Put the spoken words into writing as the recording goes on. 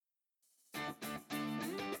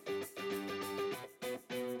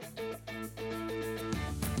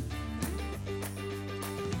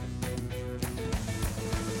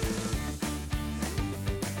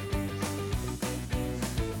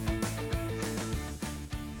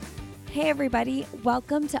Hey everybody,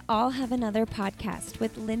 welcome to All Have Another podcast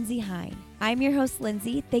with Lindsay Hine. I'm your host,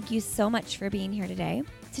 Lindsay. Thank you so much for being here today.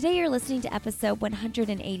 Today you're listening to episode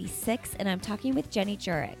 186, and I'm talking with Jenny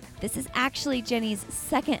Jurek. This is actually Jenny's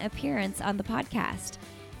second appearance on the podcast.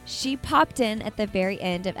 She popped in at the very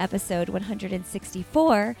end of episode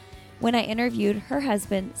 164 when I interviewed her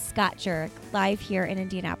husband, Scott Jurek, live here in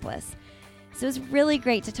Indianapolis. So it was really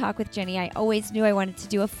great to talk with Jenny. I always knew I wanted to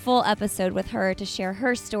do a full episode with her to share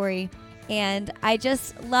her story. And I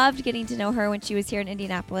just loved getting to know her when she was here in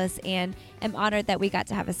Indianapolis and am honored that we got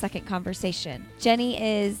to have a second conversation. Jenny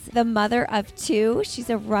is the mother of two. She's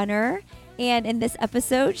a runner. And in this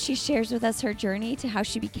episode, she shares with us her journey to how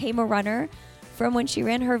she became a runner from when she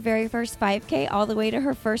ran her very first 5K all the way to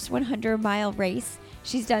her first 100-mile race.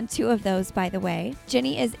 She's done two of those, by the way.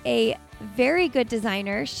 Jenny is a very good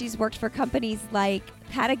designer. She's worked for companies like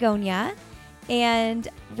Patagonia, and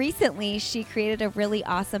recently she created a really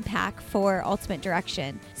awesome pack for Ultimate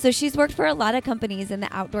Direction. So she's worked for a lot of companies in the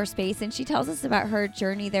outdoor space, and she tells us about her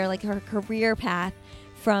journey there, like her career path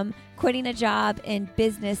from quitting a job in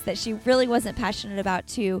business that she really wasn't passionate about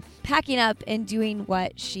to packing up and doing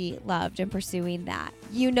what she loved and pursuing that.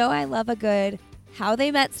 You know, I love a good how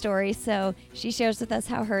they met story, so she shares with us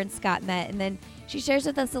how her and Scott met, and then she shares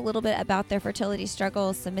with us a little bit about their fertility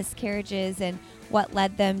struggles, some miscarriages, and what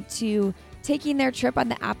led them to taking their trip on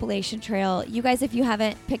the Appalachian Trail. You guys, if you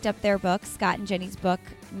haven't picked up their book, Scott and Jenny's book,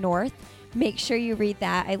 North, make sure you read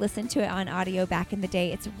that. I listened to it on audio back in the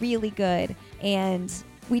day. It's really good. And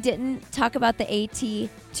we didn't talk about the AT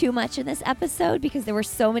too much in this episode because there were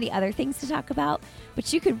so many other things to talk about,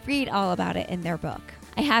 but you can read all about it in their book.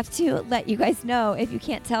 I have to let you guys know, if you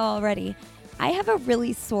can't tell already, I have a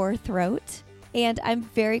really sore throat and I'm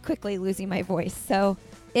very quickly losing my voice. So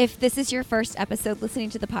if this is your first episode listening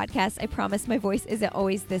to the podcast, I promise my voice isn't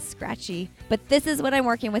always this scratchy, but this is what I'm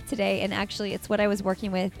working with today. And actually it's what I was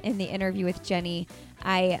working with in the interview with Jenny.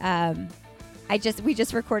 We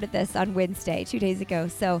just recorded this on Wednesday, 2 days ago.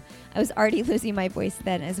 So I was already losing my voice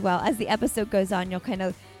then as well. As the episode goes on, you'll kind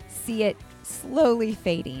of see it slowly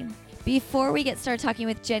fading. Before we get started talking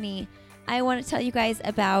with Jenny, I want to tell you guys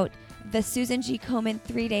about the Susan G. Komen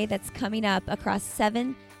 3-Day that's coming up across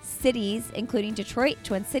 7 cities, including Detroit,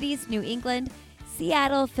 Twin Cities, New England,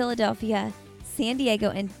 Seattle, Philadelphia, San Diego,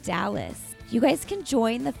 and Dallas. You guys can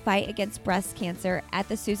join the fight against breast cancer at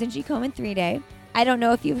the Susan G. Komen 3-Day. I don't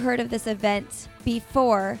know if you've heard of this event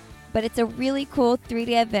before, but it's a really cool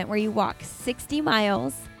 3-day event where you walk 60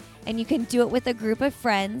 miles and you can do it with a group of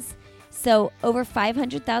friends. So over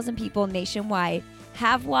 500,000 people nationwide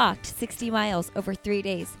have walked 60 miles over 3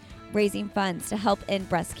 days, raising funds to help end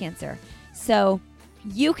breast cancer. So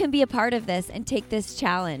you can be a part of this and take this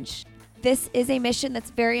challenge. This is a mission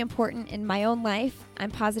that's very important in my own life.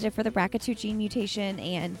 I'm positive for the BRCA2 gene mutation,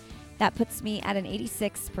 and that puts me at an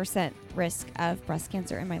 86% risk of breast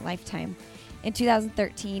cancer in my lifetime. In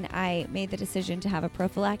 2013, I made the decision to have a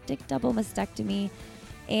prophylactic double mastectomy,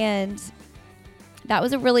 and that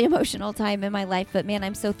was a really emotional time in my life. But man,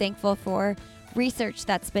 I'm so thankful for research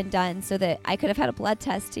that's been done so that I could have had a blood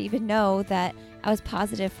test to even know that I was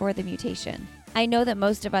positive for the mutation. I know that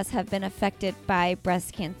most of us have been affected by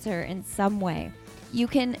breast cancer in some way. You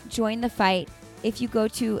can join the fight if you go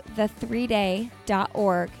to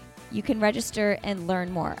the3day.org. You can register and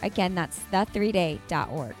learn more. Again, that's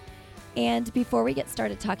the3day.org. And before we get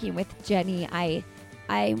started talking with Jenny,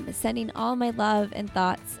 I'm sending all my love and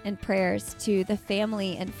thoughts and prayers to the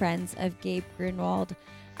family and friends of Gabe Grunwald.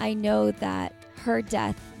 I know that her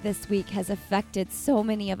death this week has affected so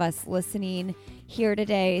many of us listening here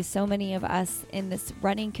today, so many of us in this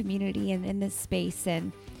running community and in this space.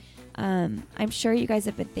 And I'm sure you guys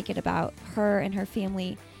have been thinking about her and her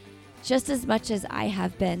family just as much as I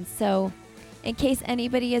have been. So in case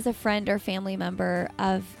anybody is a friend or family member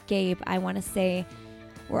of Gabe, I want to say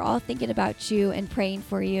we're all thinking about you and praying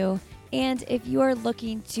for you. And if you are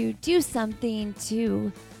looking to do something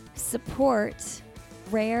to support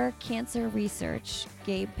rare cancer research,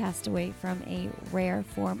 Gabe passed away from a rare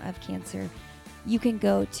form of cancer, you can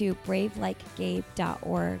go to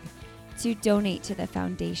bravelikegabe.org to donate to the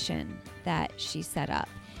foundation that she set up.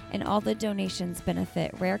 And all the donations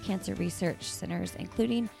benefit rare cancer research centers,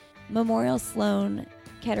 including Memorial Sloan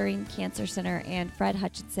Kettering Cancer Center and Fred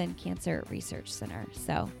Hutchinson Cancer Research Center.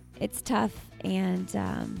 So it's tough and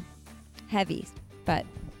heavy, but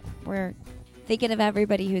we're thinking of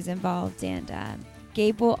everybody who's involved, and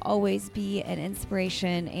Gabe will always be an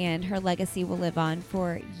inspiration, and her legacy will live on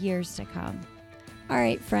for years to come. All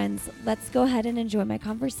right, friends, let's go ahead and enjoy my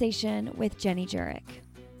conversation with Jenny Jurek.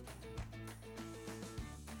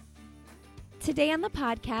 Today on the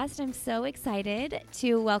podcast, I'm so excited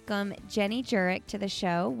to welcome Jenny Jurek to the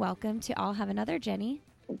show. Welcome to All Have Another, Jenny.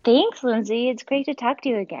 Thanks, Lindsay. It's great to talk to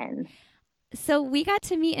you again. So we got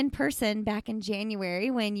to meet in person back in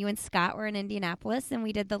January when you and Scott were in Indianapolis and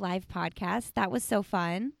we did the live podcast. That was so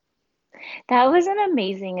fun. That was an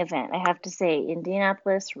amazing event, I have to say.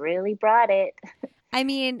 Indianapolis really brought it. I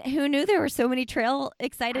mean, who knew there were so many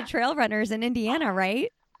excited trail runners in Indiana,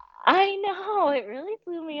 right? I know, it really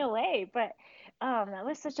blew me away, but that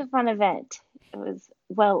was such a fun event. It was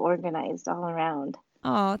well organized all around.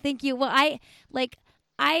 Oh, thank you. Well,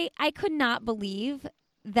 I could not believe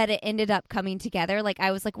that it ended up coming together. Like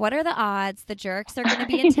I was like, what are the odds? The Jerks are going to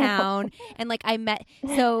be in town. And like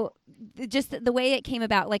just the way it came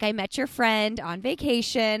about, like I met your friend on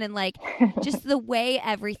vacation and like just the way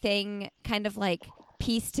everything kind of like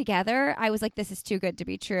pieced together. I was like, this is too good to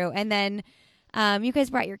be true. And then you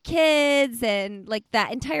guys brought your kids and like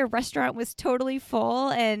that entire restaurant was totally full.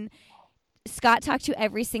 And Scott talked to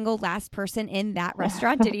every single last person in that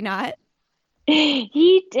restaurant. Did he not?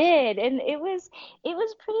 He did, and it was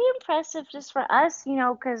pretty impressive just for us,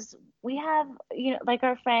 because we have, like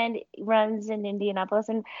our friend runs in Indianapolis,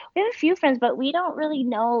 and we have a few friends, but we don't really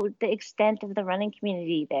know the extent of the running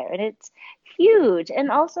community there, and it's huge. And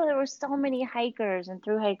also, there were so many hikers and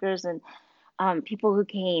through hikers and people who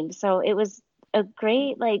came, so it was a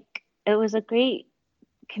great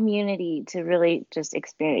community to really just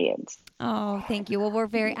experience. Oh, thank you. Well,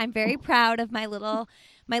 I'm very proud of my little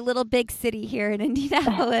big city here in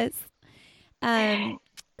Indianapolis.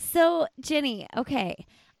 So Jenny, okay.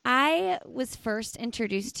 I was first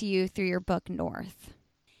introduced to you through your book North.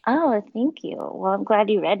 Oh, thank you. Well, I'm glad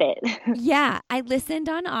you read it. Yeah, I listened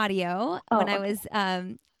on audio when Oh, I okay. was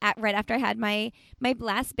at right after I had my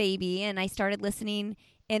last baby, and I started listening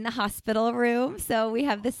in the hospital room. So we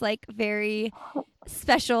have this like very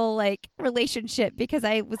special like relationship because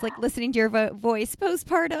I was like listening to your voice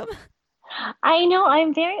postpartum. I know.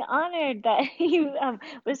 I'm very honored that you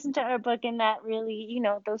listened to our book and that really,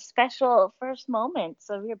 those special first moments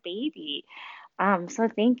of your baby. So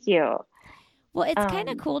thank you. Well, it's kind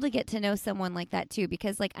of Um, cool to get to know someone like that too,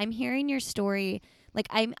 because like I'm hearing your story, like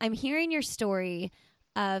I'm hearing your story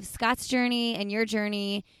of Scott's journey and your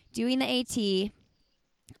journey doing the AT.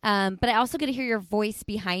 But I also get to hear your voice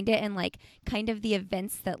behind it and like kind of the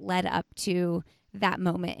events that led up to that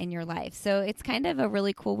moment in your life. So it's kind of a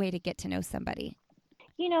really cool way to get to know somebody.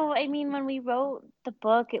 I mean, when we wrote the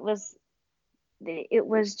book, it was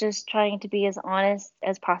just trying to be as honest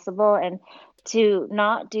as possible and to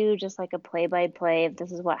not do just like a play by play of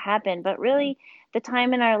this is what happened, but really the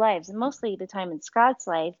time in our lives and mostly the time in Scott's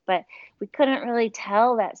life. But we couldn't really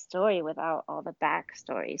tell that story without all the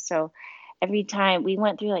backstory. So every time we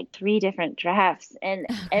went through like three different drafts, and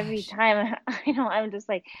Oh every gosh. time I know I'm just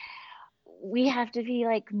like, we have to be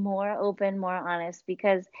like more open, more honest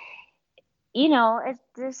because it's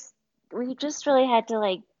just we just really had to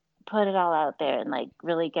like put it all out there and like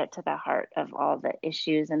really get to the heart of all the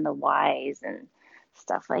issues and the whys and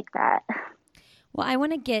stuff like that. Well, I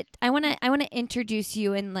want to introduce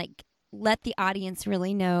you and like let the audience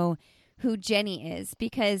really know who Jenny is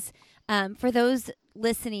because for those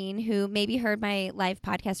listening who maybe heard my live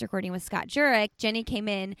podcast recording with Scott Jurek, Jenny came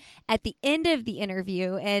in at the end of the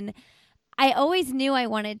interview and I always knew I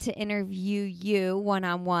wanted to interview you one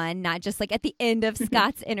on one, not just like at the end of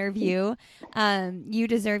Scott's interview. You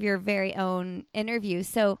deserve your very own interview.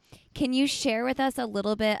 So, can you share with us a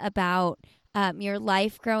little bit about your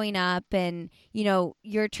life growing up and,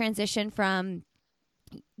 your transition from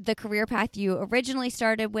the career path you originally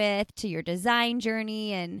started with to your design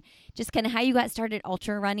journey and just kind of how you got started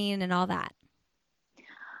ultra running and all that?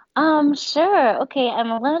 Sure. Okay,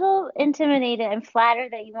 I'm a little intimidated. I'm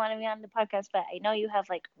flattered that you wanted me on the podcast, but I know you have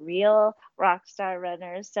like real rock star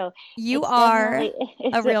runners, so You it's are definitely a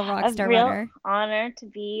it's a, real rock a star real runner. honor to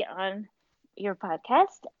be on your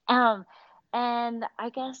podcast. And I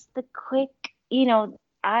guess the quick,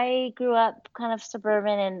 I grew up kind of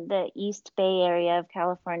suburban in the East Bay area of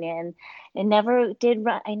California, and I never did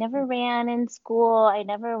run. I never ran in school. I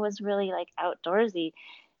never was really like outdoorsy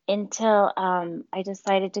until I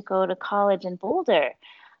decided to go to college in Boulder.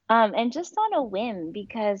 And just on a whim,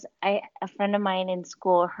 because a friend of mine in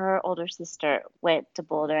school, her older sister went to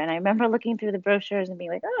Boulder, and I remember looking through the brochures and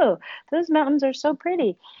being like, "Oh, those mountains are so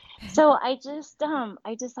pretty." So I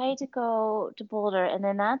decided to go to Boulder, and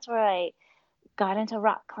then that's where I got into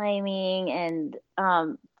rock climbing and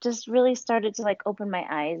just really started to like open my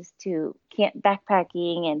eyes to camp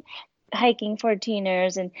backpacking and hiking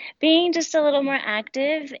 14ers and being just a little more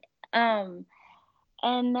active. Um,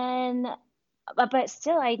 and then, but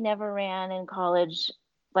still, I never ran in college.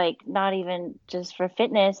 like not even just for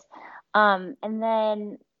fitness. And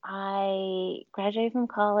then I graduated from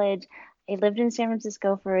college. I lived in San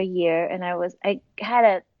Francisco for a year and I had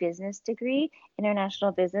a business degree,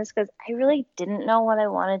 international business, because I really didn't know what I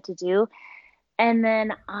wanted to do. And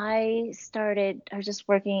then I was just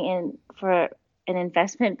working for an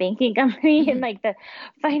investment banking company in Mhm. like the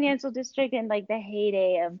financial district and like the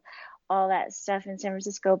heyday of all that stuff in San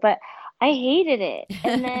Francisco. But I hated it.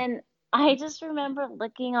 And then I just remember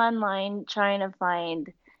looking online trying to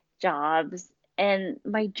find jobs. And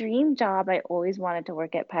my dream job, I always wanted to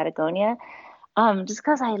work at Patagonia, just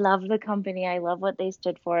because I love the company, I love what they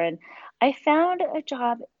stood for. And I found a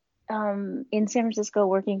job in San Francisco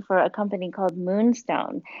working for a company called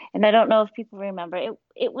Moonstone. And I don't know if people remember it.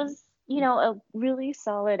 It was, a really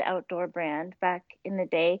solid outdoor brand back in the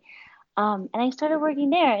day. And I started working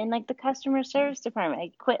there in like the customer service department.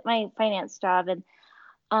 I quit my finance job and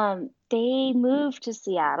they moved to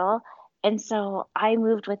Seattle. And so I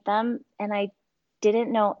moved with them and I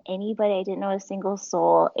didn't know anybody. I didn't know a single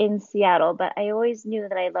soul in Seattle, but I always knew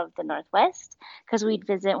that I loved the Northwest because we'd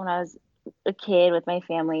visit when I was a kid with my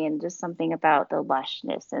family and just something about the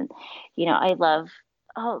lushness. And, I love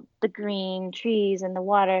the green trees and the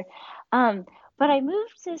water. Um, but I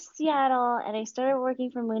moved to Seattle and I started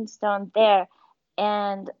working for Moonstone there.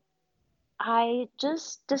 And I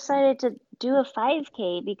just decided to do a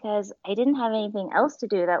 5K because I didn't have anything else to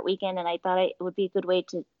do that weekend, and I thought it would be a good way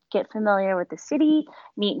to get familiar with the city,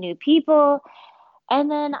 meet new people. And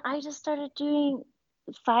then I just started doing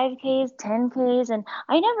 5Ks, 10Ks, and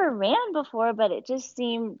I never ran before, but it just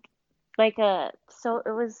seemed like it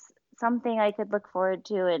was something I could look forward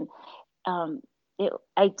to. And um,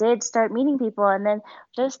 I did start meeting people, and then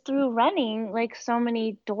just through running, like so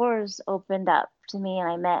many doors opened up to me, and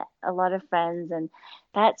I met a lot of friends, and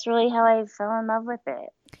that's really how I fell in love with it.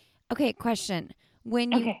 Okay, question.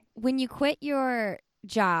 Okay. When you quit your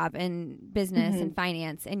job and business hmm and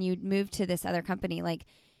finance and you moved to this other company, like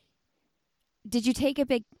did you take a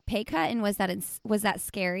big pay cut and was that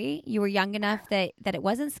scary? You were young enough that it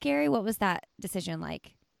wasn't scary. What was that decision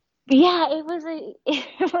like? Yeah, it was a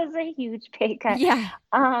it was a huge pay cut. Yeah.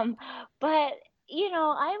 Um, but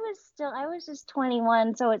I was just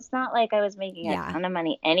 21, so it's not like I was making a Yeah. ton of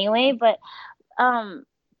money anyway, um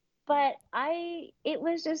but it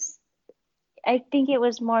was just I think it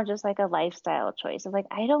was more just like a lifestyle choice of like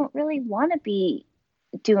I don't really want to be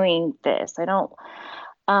doing this. I don't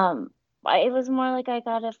it was more like I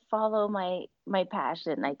gotta follow my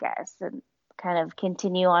passion, I guess, and kind of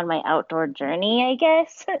continue on my outdoor journey, I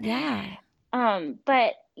guess. Yeah.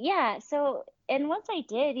 But yeah, so and once I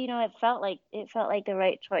did, it felt like the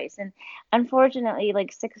right choice. And unfortunately,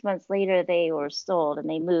 like 6 months later, they were sold and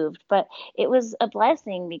they moved. But it was a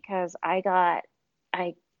blessing because I, got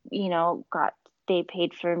they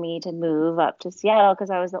paid for me to move up to Seattle because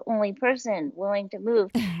I was the only person willing to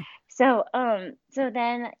move. So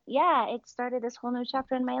then, yeah, it started this whole new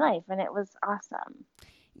chapter in my life, and it was awesome.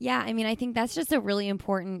 Yeah, I mean, I think that's just a really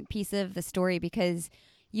important piece of the story because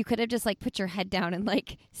you could have just like put your head down and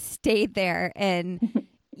like stayed there. And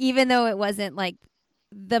even though it wasn't like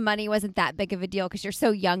the money wasn't that big of a deal because you're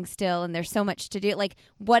so young still and there's so much to do, like,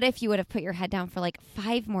 what if you would have put your head down for like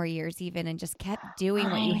 5 more years even and just kept doing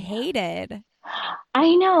what you I hated?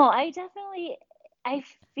 I know. I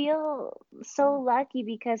feel so lucky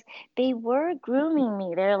because they were grooming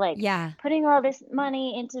me. They're like Yeah. putting all this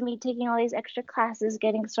money into me, taking all these extra classes,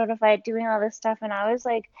 getting certified, doing all this stuff. And I was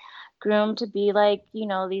like groomed to be like,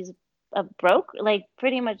 these a like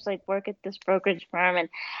pretty much like work at this brokerage firm. And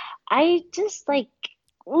I just like,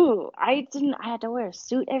 I had to wear a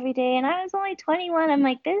suit every day and I was only 21. I'm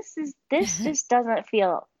like, this just doesn't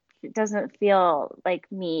feel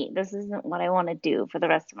like me. This isn't what I want to do for the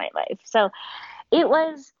rest of my life. So it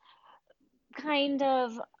was kind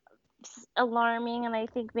of alarming, and I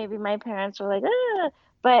think maybe my parents were like, ah,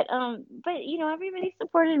 but everybody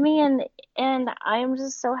supported me, and I'm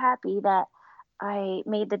just so happy that I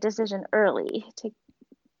made the decision early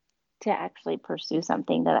to actually pursue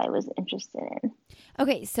something that I was interested in.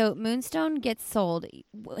 Okay, so Moonstone gets sold.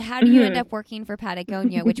 How do you end hmm up working for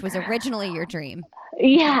Patagonia, which was originally your dream?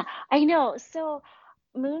 Yeah, I know. So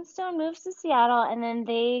Moonstone moves to Seattle, and then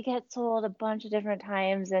they get sold a bunch of different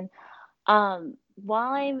times. And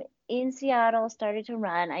while I'm in Seattle, started to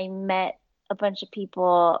run, I met a bunch of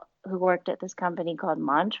people who worked at this company called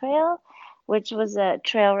Montrail, which was a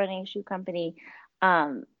trail running shoe company.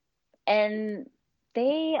 Um, and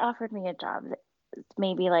they offered me a job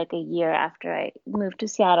maybe like a year after I moved to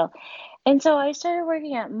Seattle. And so I started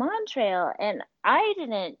working at Montrail, and I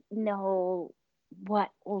didn't know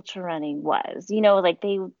what ultra running was. Like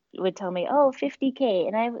would tell me, oh, 50K.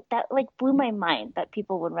 And that like blew my mind that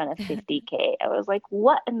people would run a 50K. I was like,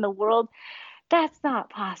 what in the world? That's not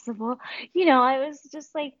possible. I was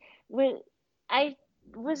just like, I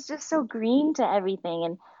was just so green to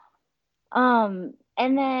everything. And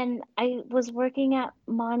then I was working at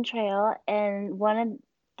Montreal, and one of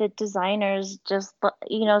the designers just,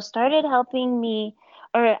 started helping me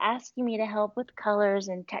or asking me to help with colors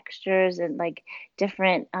and textures and like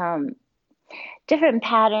different different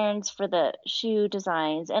patterns for the shoe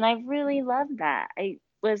designs. And I really loved that. I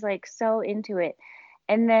was like so into it.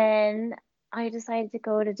 And then I decided to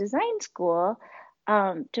go to design school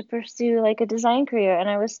to pursue like a design career. And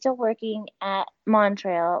I was still working at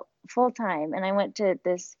Montreal full time. And I went to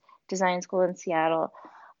this design school in Seattle.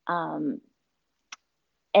 Um,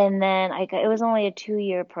 and then it was only a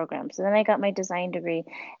 2-year program. So then I got my design degree.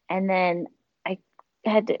 And then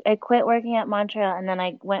I quit working at Montreal, and then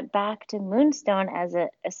I went back to Moonstone as an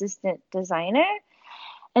assistant designer.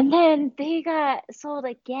 And then they got sold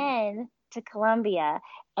again to Columbia,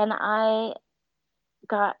 and I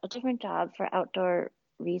got a different job for outdoor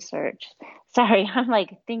research. Sorry, I'm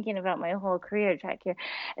like thinking about my whole career track here.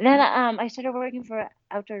 And then I started working for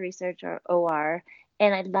Outdoor Research, or OR,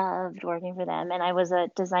 and I loved working for them. And I was a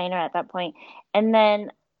designer at that point. And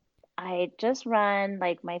then I had just run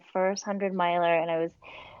like my first 100 miler, and I was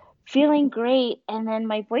feeling great. And then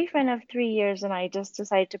my boyfriend of 3 years and I just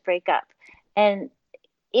decided to break up. And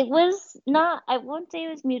it was not, I won't say it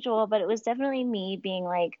was mutual, but it was definitely me being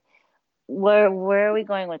like, where are we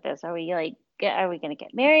going with this? Are we like, are we going to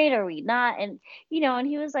get married? Or are we not? And, and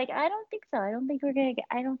he was like, I don't think so. I don't think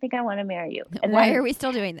I don't think I want to marry you. And Why then are we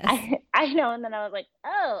still doing this? I know. And then I was like,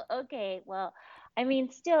 oh, okay. Well, I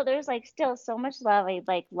mean, still, there's like still so much love. I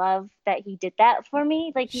like love that he did that for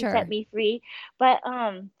me. Like he Sure. set me free. But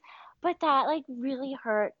that like really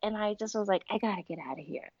hurt, and I just was like, I gotta get out of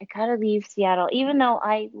here. I gotta leave Seattle, even though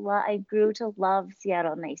I grew to love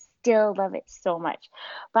Seattle, and I still love it so much.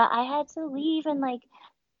 But I had to leave and like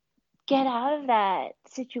get out of that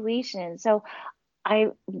situation. So I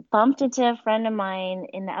bumped into a friend of mine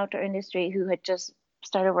in the outdoor industry who had just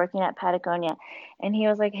started working at Patagonia, and he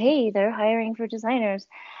was like, hey, they're hiring for designers.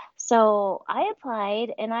 So I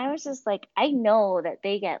applied, and I was just like, I know that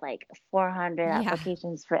they get like 400 Yeah.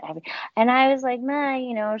 applications for every, and I was like, nah,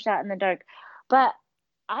 shot in the dark. But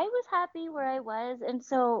I was happy where I was, and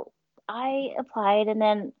so I applied, and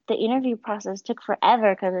then the interview process took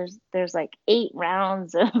forever because there's like 8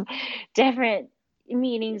 rounds of different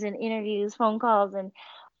meetings and interviews, phone calls, and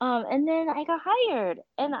then I got hired,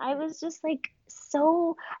 and I was just like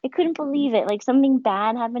so I couldn't believe it. Like something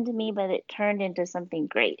bad happened to me, but it turned into something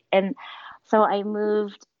great. And so I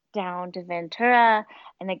moved down to Ventura,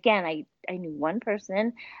 and again, I knew one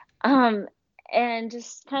person, um, and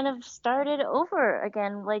just kind of started over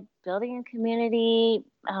again, like building a community,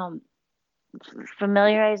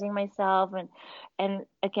 familiarizing myself, and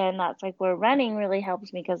again, that's like where running really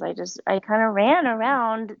helps me because I kind of ran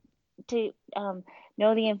around to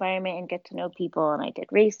know the environment and get to know people, and I did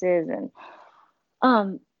races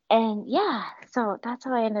um and yeah, so that's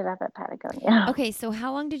how I ended up at Patagonia. Okay, so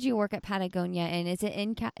how long did you work at Patagonia, and is it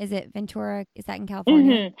is it Ventura? Is that in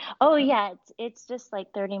California? Oh yeah, it's just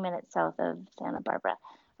like 30 minutes south of Santa Barbara,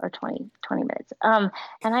 or 20 minutes. And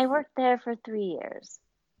I worked there for 3 years.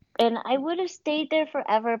 And I would have stayed there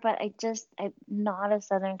forever, but I'm not a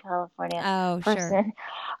Southern California Oh, sure. person.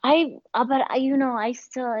 But I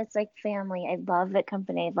still, it's like family. I love the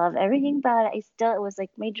company. I love everything about it. It was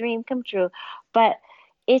like my dream come true. But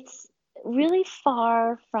it's really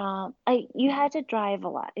far from, you had to drive a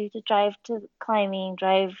lot. You had to drive to climbing,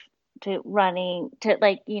 drive to running, to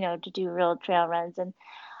like, to do real trail runs. And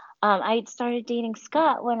I started dating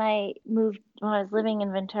Scott when I was living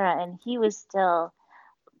in Ventura, and he was still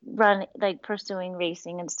like pursuing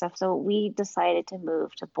racing and stuff. So we decided to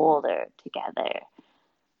move to Boulder together.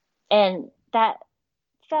 And that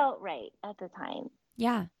felt right at the time.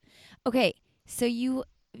 Yeah. Okay. So you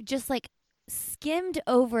just like skimmed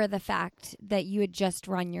over the fact that you had just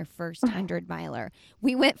run your first 100-miler.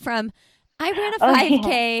 We went from I ran a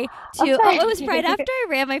 5K to it was right after I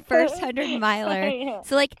ran my first 100-miler.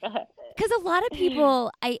 So like, because a lot of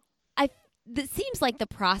people, it seems like the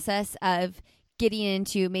process of getting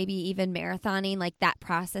into maybe even marathoning, like that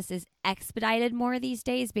process is expedited more these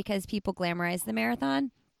days because people glamorize the marathon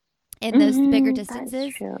and those bigger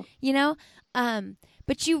distances,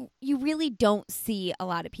 but you really don't see a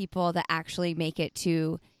lot of people that actually make it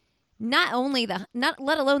to not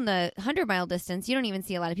let alone the 100-mile distance. You don't even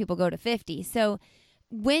see a lot of people go to 50. So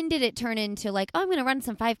when did it turn into like, oh, I'm going to run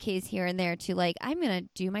some 5Ks here and there to like, I'm going to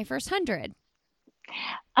do my first 100?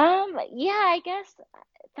 Yeah, I guess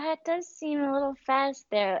that does seem a little fast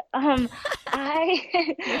there.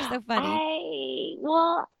 I, You're so funny.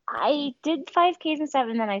 well, I did 5Ks and stuff,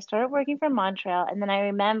 and then I started working for Montreal, and then I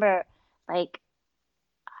remember, like,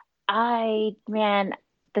 I ran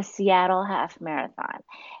the Seattle half marathon,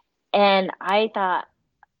 and I thought,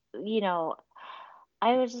 you know,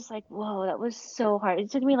 I was just like, whoa, that was so hard. It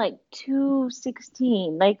took me like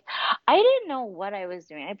 2:16. Like, I didn't know what I was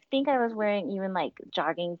doing. I think I was wearing even like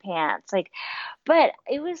jogging pants. Like, but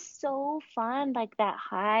it was so fun, like that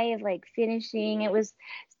high of like finishing. It was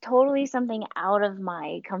totally something out of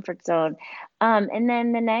my comfort zone. And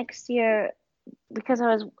then the next year, because I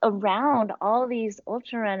was around all these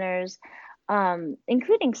ultra runners,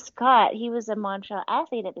 including Scott, he was a Montreal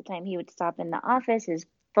athlete at the time. He would stop in the office. His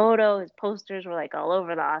posters were like all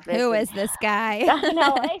over the office. Who And is this guy? I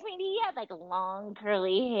know, I mean, he had like long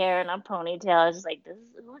curly hair and a ponytail. I was just like,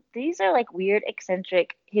 these are like weird,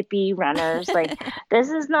 eccentric hippie runners. Like, this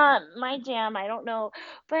is not my jam. I don't know,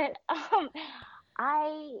 but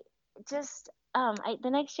I just the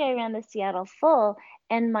next year I ran the Seattle Full,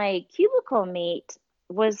 and my cubicle mate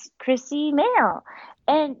was Chrissy Mail,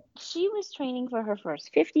 and she was training for her first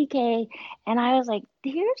 50K, and I was like,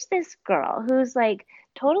 here's this girl who's like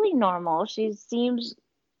totally normal. She seems,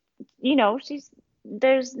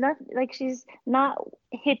 there's not like she's not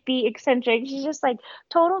hippie eccentric. She's just like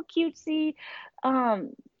total cutesy, um,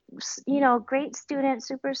 great student,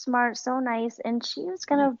 super smart, so nice. And she was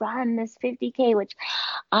gonna run this 50K, which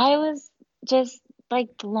I was just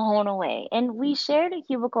like blown away. And we shared a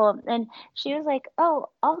cubicle, and she was like, "Oh,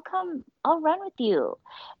 I'll come, I'll run with you."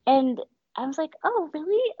 And I was like, "Oh,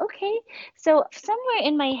 really? Okay." So somewhere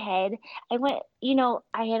in my head, I went,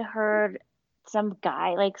 I had heard some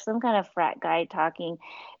guy, like some kind of frat guy talking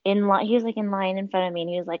in line. He was like in line in front of me, and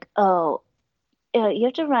he was like, "Oh, you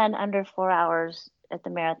have to run under 4 hours at the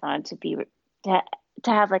marathon to to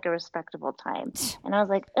have like a respectable time." And I was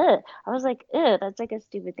like, ugh. I was like, ugh, that's like a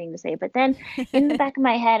stupid thing to say. But then in the back of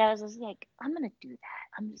my head, I was just like, I'm gonna do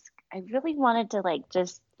that. I really wanted to like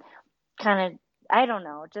just kind of, I don't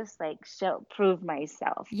know, just like prove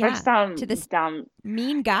myself for Yeah, some to this dumb,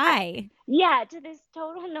 mean guy. yeah, to this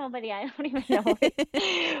total nobody. I don't even know.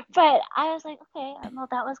 But I was like, okay, well,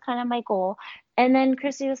 that was kind of my goal. And then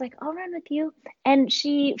Chrissy was like, I'll run with you. And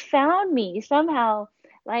she found me somehow,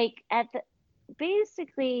 like at the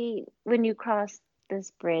basically when you cross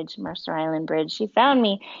this bridge, Mercer Island Bridge, she found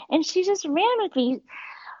me and she just ran with me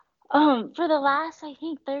for the last, I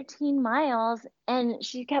think, 13 miles. And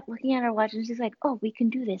she kept looking at her watch and she's like, oh, we can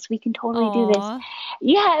do this. We can totally do this. Aw.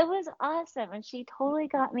 Yeah, it was awesome. And she totally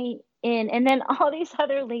got me in. And then all these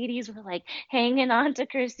other ladies were like hanging on to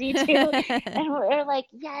Chrissy too. And we're like,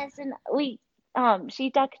 yes. And she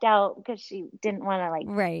ducked out because she didn't want to like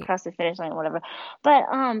Right. cross the finish line or whatever. But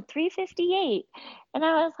 3:58. And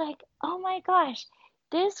I was like, oh my gosh,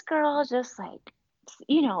 this girl just like,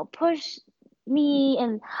 pushed me.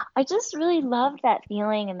 And I just really loved that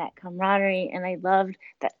feeling and that camaraderie, and I loved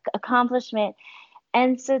that accomplishment.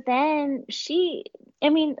 And so then I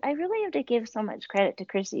mean, I really have to give so much credit to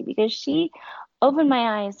Chrissy because she opened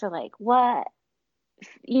my eyes to like what,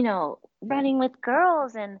 running with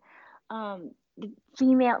girls and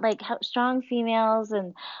female, like how strong females.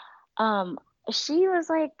 And um, she was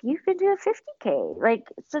like, you could do a 50K. Like,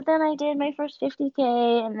 so then I did my first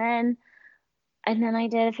 50K, and then I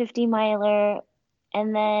did a 50 miler,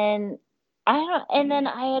 and then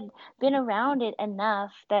I had been around it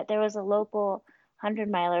enough that there was a local 100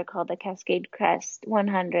 miler called the Cascade Crest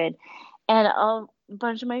 100, and a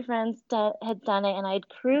bunch of my friends had done it, and I'd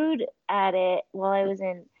crewed at it while I was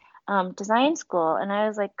in design school, and I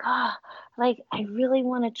was like, God, like I really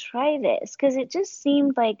want to try this because it just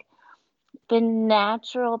seemed like the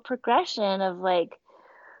natural progression of like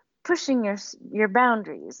pushing your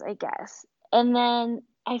boundaries, I guess. And then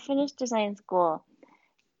I finished design school,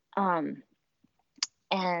 um,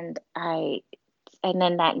 and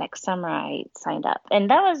then that next summer I signed up. And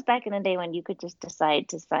that was back in the day when you could just decide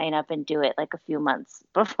to sign up and do it like a few months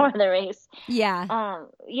before the race. Yeah.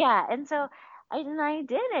 Yeah, and so I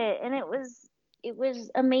did it, and it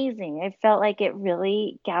was amazing. I felt like it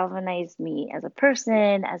really galvanized me as a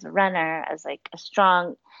person, as a runner, as like a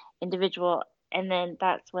strong individual. And then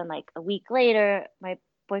that's when like a week later, my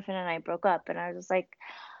boyfriend and I broke up, and I was just like,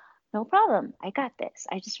 no problem. I got this.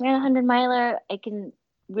 I just ran a 100 miler. I can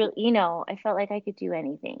really, I felt like I could do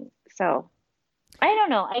anything. So I don't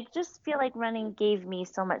know. I just feel like running gave me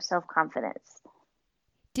so much self-confidence.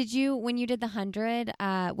 Did you, when you did the 100,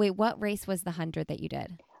 wait, what race was the 100 that you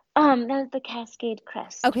did? That was the Cascade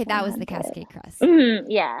Crest. Okay, that was the 100. Cascade Crest. Mm-hmm,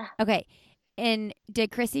 yeah. Okay. And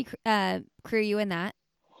did Chrissy crew you in that?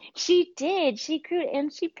 She did. She crewed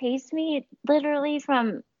and she paced me literally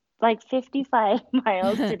from like 55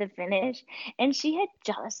 miles to the finish. And she had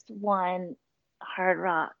just won Hard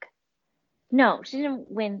Rock. No, she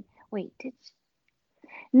didn't win. Wait, did she?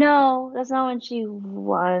 No, that's not when she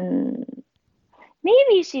won.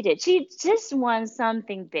 Maybe she did. She just won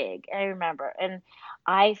something big, I remember. And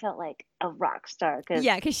I felt like a rock star because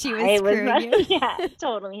Yeah, because she was I was screwing running. you. Yeah,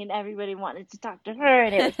 totally. And everybody wanted to talk to her.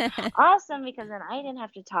 And it was awesome because then I didn't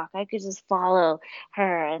have to talk. I could just follow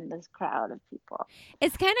her and this crowd of people.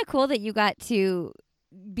 It's kind of cool that you got to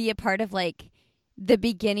be a part of like the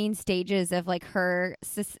beginning stages of like her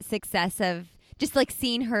success of just like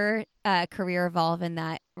seeing her career evolve in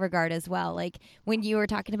that regard as well. Like when you were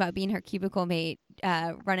talking about being her cubicle mate,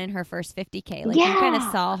 running her first 50K, like you kind of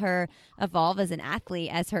Yeah, saw her evolve as an athlete,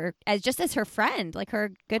 as her friend, like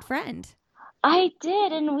her good friend. I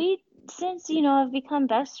did. And we, since, have become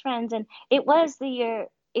best friends. And it was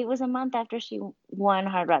a month after she won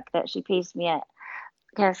Hard Rock that she paced me at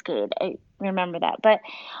Cascade. I remember that. But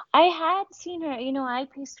I had seen her, I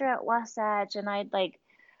paced her at Wasatch and I'd like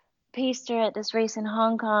paced her at this race in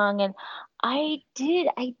Hong Kong and I did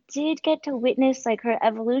get to witness like her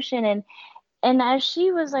evolution and as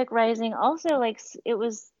she was like rising also like it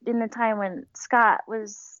was in the time when Scott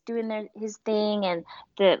was doing his thing and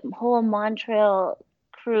the whole Montreal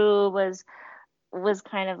crew was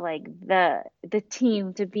kind of like the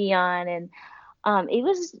team to be on and it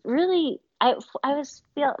was really I was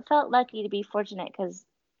felt lucky to be fortunate because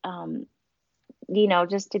um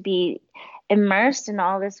just to be immersed in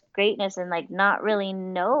all this greatness and like not really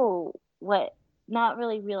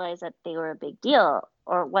realize that they were a big deal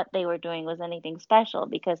or what they were doing was anything special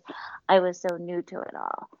because I was so new to it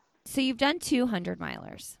all. So you've done 200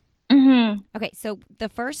 milers. Hmm. Okay, so the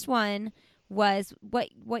first one was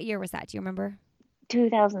what year was that? Do you remember?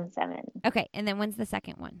 2007, Okay, and then when's the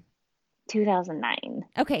second one? 2009.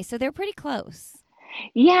 Okay, so they're pretty close.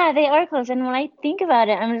 Yeah, they are close. And when I think about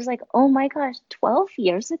it, I'm just like, oh my gosh, 12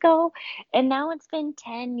 years ago? And now it's been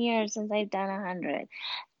 10 years since I've done 100.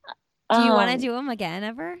 Do you want to Um, do them again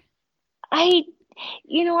ever? I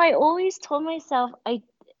I always told myself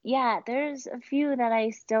yeah, there's a few that I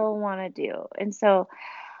still want to do. And so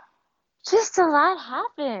just a lot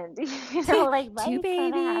happened. Like Two life kind of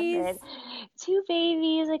babies. happened. Two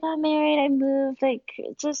babies, I got married, I moved, like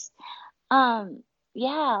just um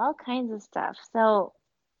yeah, all kinds of stuff. So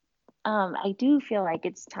I do feel like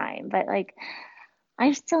it's time, but like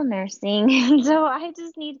I'm still nursing. And so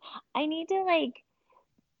I need to like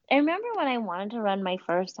I remember when I wanted to run my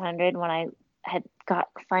first 100 when I had got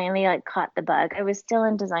finally like caught the bug. I was still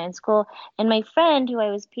in design school, and my friend who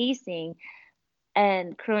I was pacing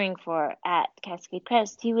and crewing for at Cascade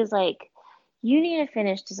Crest, he was like, "You need to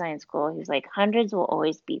finish design school." He was like, "Hundreds will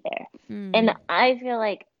always be there," and Mm. I feel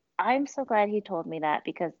like I'm so glad he told me that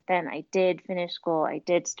because then I did finish school, I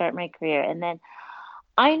did start my career, and then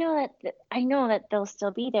I know that they'll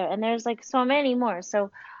still be there, and there's like so many more.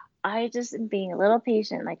 So I just am being a little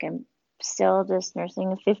patient. Like I'm still just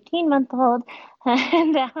nursing a 15-month-old,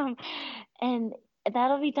 and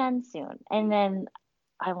that'll be done soon. And then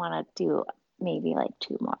I want to do maybe like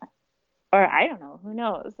two more, or I don't know. Who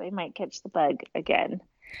knows? I might catch the bug again,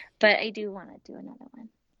 but I do want to do another one.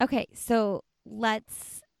 Okay, so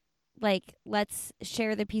let's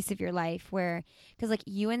share the piece of your life where because like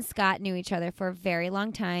you and Scott knew each other for a very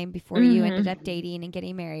long time before you ended up Hmm. dating and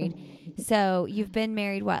getting married. So you've been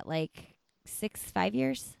married what, like 5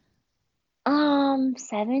 years?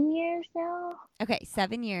 7 years now, Okay,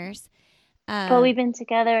 7 years. but Um, we've been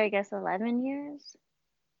together, I guess, 11 years.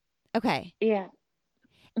 okay. Yeah.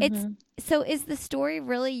 It's Hmm. so is the story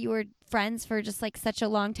really you were friends for just like such a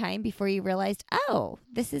long time before you realized, oh,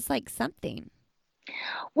 this is like something.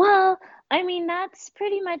 Well, I mean, that's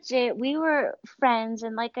pretty much it. We were friends,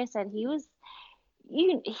 and like I said, he was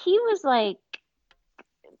like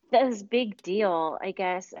this big deal, I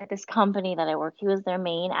guess, at this company that I work. He was their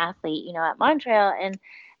main athlete, at Montreal and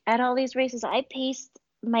at all these races. I paced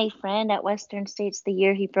my friend at Western States the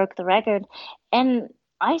year he broke the record, and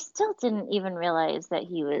I still didn't even realize that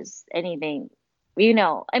he was anything. I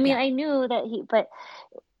mean, Yeah. I knew that but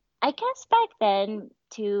I guess back then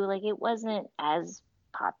too, like it wasn't as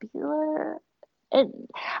popular. It,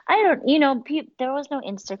 I don't, there was no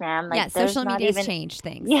Instagram. Yeah, Like, there's social not media has even, changed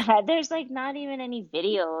things. yeah, there's like not even any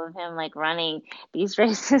video of him like running these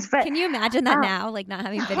races. But, Can you imagine that um, now, like not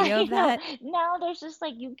having video I of know that? now there's just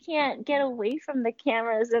like you can't get away from the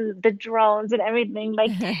cameras and the drones and everything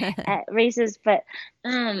like at races. But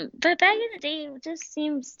back in the day, it just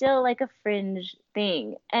seemed still like a fringe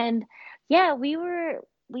thing. And yeah, we were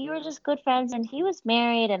just good friends, and he was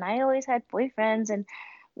married, and I always had boyfriends, and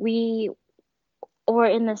we were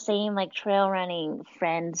in the same like trail running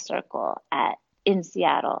friend circle at in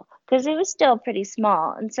Seattle because it was still pretty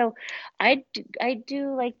small. And so I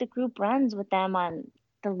do like the group runs with them on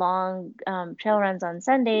the long trail runs on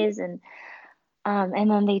Sundays, and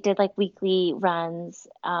then they did like weekly runs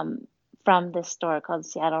from this store called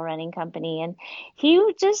Seattle Running Company. And he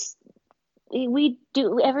would just we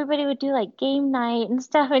do everybody would do like game night and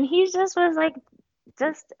stuff, and he just was like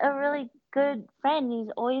just a really good friend. He's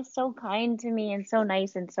always so kind to me and so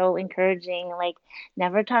nice and so encouraging, like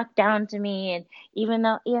never talked down to me. And even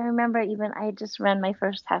though, yeah, I remember even I just ran my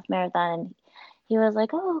first half marathon, and he was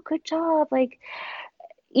like, "Oh, good job." Like,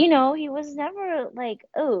 he was never like,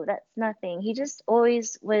 "Oh, that's nothing." He just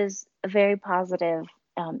always was a very positive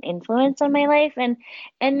influence on my life. And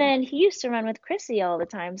then he used to run with Chrissy all the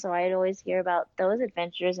time, so I'd always hear about those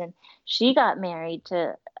adventures. And she got married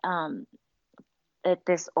to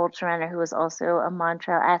this ultra runner who was also a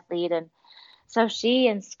Montreal athlete, and so she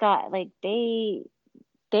and Scott, like they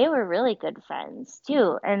were really good friends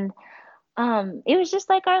too. And it was just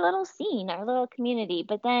like our little scene, our little community.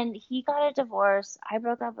 But then he got a divorce. I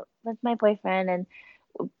broke up with my boyfriend, and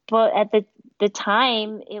but at the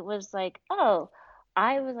time it was like, oh,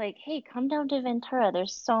 I was like, hey, come down to Ventura.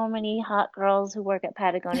 There's so many hot girls who work at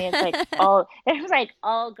Patagonia. It's like all it was like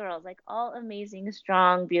all girls, like all amazing,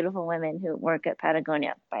 strong, beautiful women who work at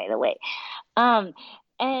Patagonia, by the way. Um,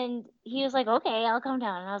 and he was like, okay, I'll come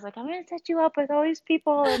down. And I was like, I'm gonna set you up with all these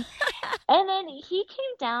people. And then he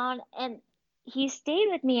came down and he stayed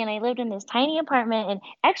with me, and I lived in this tiny apartment. And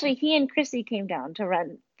actually, he and Chrissy came down to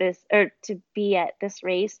run this or to be at this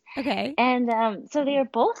race. Okay. And so they were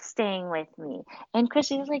both staying with me. And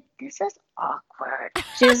Chrissy was like, "This is awkward."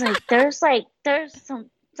 She was like, there's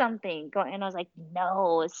something going." And I was like,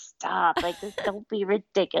 "No, stop. Like this, don't be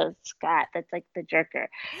ridiculous, Scott. That's like the jerker.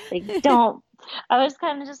 Like don't." I was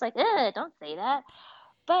kind of just like, don't say that."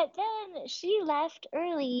 But then she left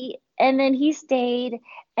early, and then he stayed,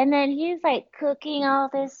 and then he's like cooking all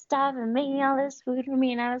this stuff and making all this food for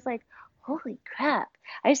me. And I was like, holy crap.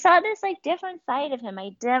 I saw this like different side of him.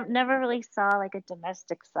 I never really saw like a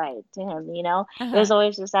domestic side to him, you know? It was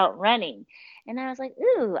always just out running. And I was like,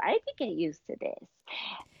 ooh, I could get used to this.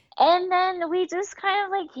 And then we just kind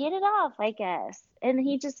of like hit it off, I guess. And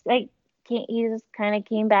he just like, he just kind of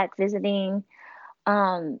came back visiting.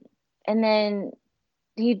 And then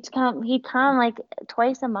he'd come like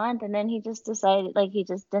twice a month, and then he just decided like he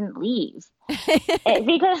just didn't leave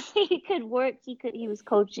because he could work. He was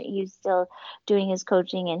coaching. He was still doing his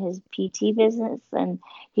coaching and his PT business, and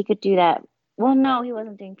he could do that. Well, no, he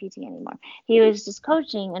wasn't doing PT anymore. He was just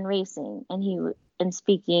coaching and racing, and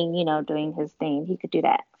speaking, doing his thing. He could do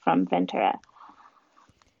that from Ventura.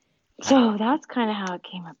 So that's kind of how it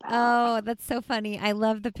came about. Oh, that's so funny. I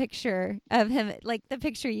love the picture of him, like the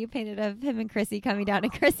picture you painted of him and Chrissy coming down,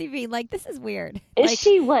 and Chrissy being like, "This is weird." Like,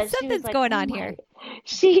 something's like, going on here.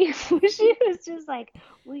 She was just like,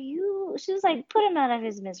 "Will you?" She was like, "Put him out of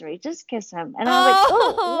his misery. Just kiss him." And I was like,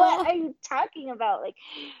 "Oh, what are you talking about? Like,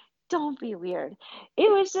 don't be weird."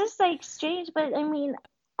 It was just like strange, but I mean,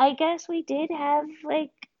 I guess we did have like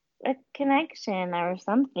a connection or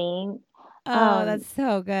something. Oh, that's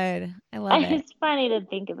so good. I love it. It's funny to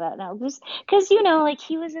think about now, just because like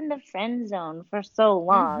he was in the friend zone for so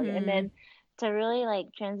long, and then to really like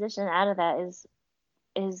transition out of that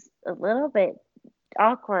is a little bit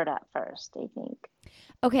awkward at first, I think.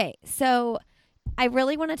 Okay, so I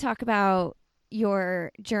really want to talk about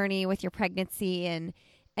your journey with your pregnancy and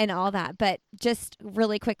all that, but just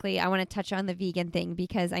really quickly, I want to touch on the vegan thing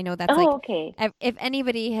because I know that's okay. If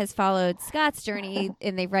anybody has followed Scott's journey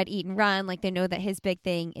and they've read Eat and Run, like they know that his big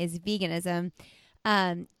thing is veganism.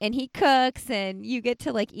 And he cooks, and you get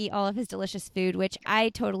to like eat all of his delicious food, which I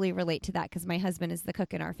totally relate to that because my husband is the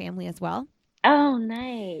cook in our family as well. Oh,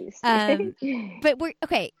 nice. But we're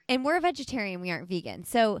okay, and we're a vegetarian. We aren't vegan.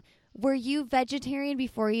 So were you vegetarian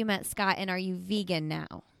before you met Scott, and are you vegan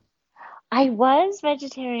now? I was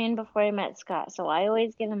vegetarian before I met Scott, so I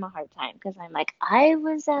always give him a hard time because I'm like, I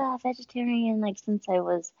was a vegetarian like since I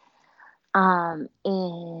was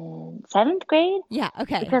in seventh grade. Yeah,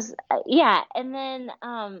 okay. Because and then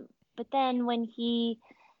but then when he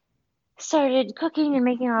started cooking and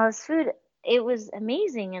making all this food, it was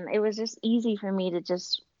amazing, and it was just easy for me to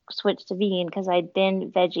just switch to vegan because I'd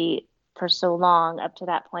been veggie for so long up to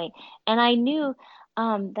that point, and I knew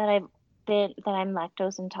that I'm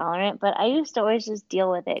lactose intolerant, but I used to always just deal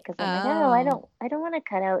with it because I'm like, oh, I don't want to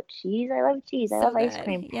cut out cheese. I love cheese. I love ice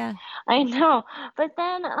cream. Yeah, I know. But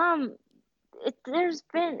then there's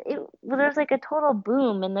like a total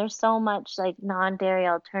boom, and there's so much like non-dairy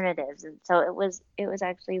alternatives, and so it was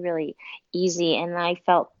actually really easy, and I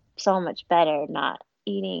felt so much better not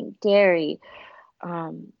eating dairy.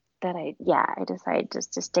 That I decided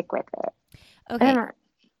just to stick with it. Okay. Uh,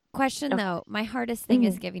 Question okay. though, my hardest thing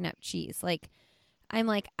is Mhm. giving up cheese. Like, I'm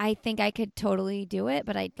like, I think I could totally do it,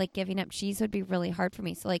 but I like giving up cheese would be really hard for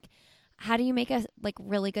me. So like, how do you make a like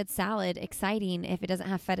really good salad exciting if it doesn't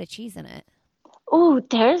have feta cheese in it? Oh,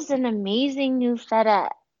 there's an amazing new feta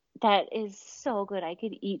that is so good. I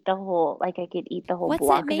could eat the whole What's it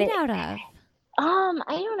block of made it. out of? I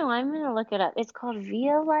don't know. I'm gonna look it up. It's called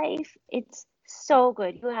Via Life. It's so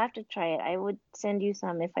good. You have to try it. I would send you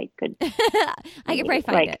some if I could, I could probably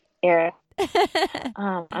find like, it. air.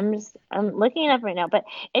 I'm looking it up right now. But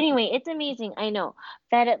anyway, it's amazing. I know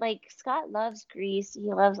that like Scott loves Greece.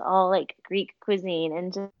 He loves all like Greek cuisine,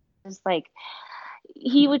 and just like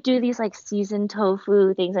he would do these like seasoned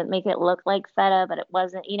tofu things that make it look like feta, but it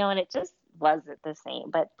wasn't, and it just wasn't the same.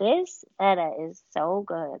 But this feta is so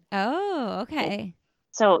good. Oh, It, okay.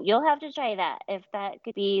 so you'll have to try that if that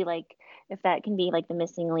can be like the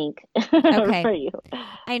missing link Okay. for you.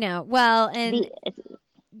 I know. Well, and It's,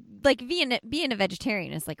 like being a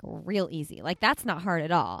vegetarian is like real easy. Like that's not hard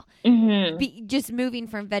at all. hmm Just moving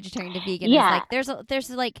from vegetarian to vegan is Yeah, like there's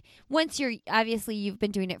like once you're obviously you've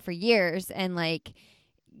been doing it for years and like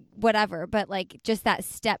whatever, but like just that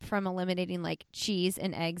step from eliminating like cheese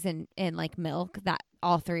and eggs and like milk, that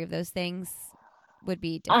all three of those things would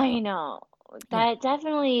be I difficult. know. Yeah. That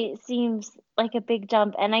definitely seems like a big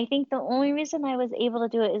jump. And I think the only reason I was able to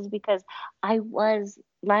do it is because I was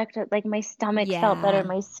lactose, like my stomach felt better, Yeah.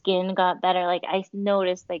 my skin got better. Like I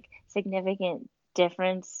noticed like significant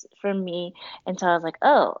difference for me. And so I was like,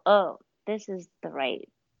 oh, this is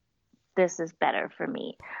this is better for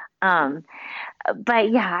me. Um,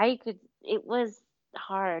 but yeah, it was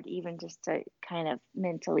hard even just to kind of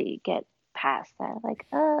mentally get past that. Like,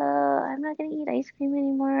 oh, I'm not gonna eat ice cream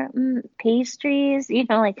anymore. Pastries,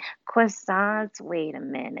 like croissants. Wait a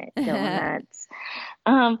minute, donuts.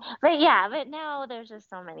 But now there's just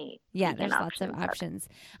so many Yeah, vegan there's lots of options out options.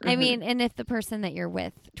 there. I mean, and if the person that you're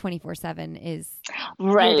with 24/7 is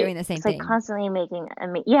you're Right. doing the same It's like thing. constantly making,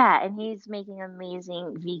 yeah, and he's making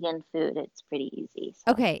amazing vegan food. It's pretty easy.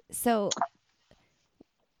 So, Okay, so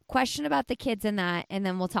question about the kids in that, and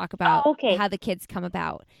then we'll talk about oh, okay, how the kids come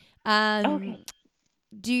about. Um, okay.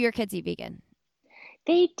 do your kids eat vegan?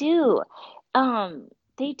 They do.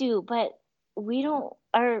 They do, but we don't,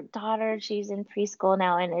 our daughter, she's in preschool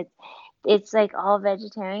now, and it's like all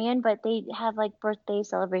vegetarian, but they have like birthday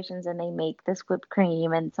celebrations, and they make this whipped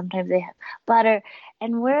cream, and sometimes they have butter,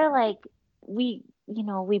 and we're like, we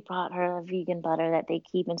brought her a vegan butter that they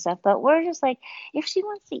keep and stuff, but we're just like, if she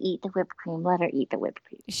wants to eat the whipped cream, let her eat the whipped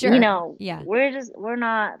cream. Sure. Yeah. We're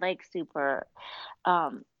not like super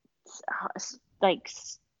um like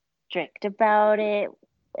strict about it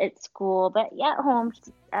at school, but yeah,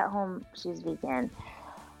 at home she's vegan.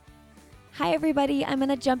 Hi, everybody. I'm going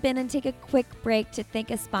to jump in and take a quick break to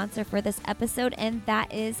thank a sponsor for this episode, and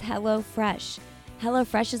that is HelloFresh.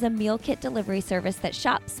 HelloFresh is a meal kit delivery service that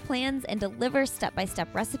shops, plans, and delivers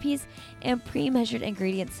step-by-step recipes and pre-measured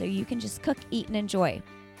ingredients so you can just cook, eat, and enjoy.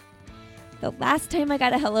 The last time I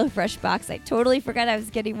got a HelloFresh box, I totally forgot I was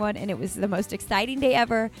getting one, and it was the most exciting day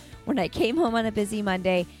ever when I came home on a busy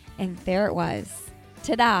Monday, and there it was.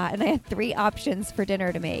 Ta-da! And I had 3 options for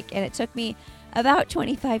dinner to make, and it took me about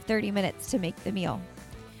 25-30 minutes to make the meal,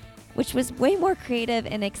 which was way more creative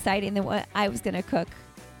and exciting than what I was going to cook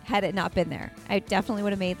had it not been there. I definitely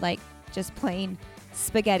would have made like just plain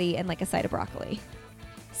spaghetti and like a side of broccoli.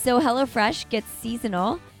 So HelloFresh gets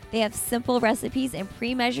seasonal. They have simple recipes and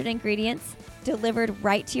pre-measured ingredients delivered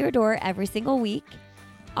right to your door every single week.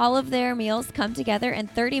 All of their meals come together in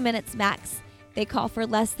 30 minutes max. They call for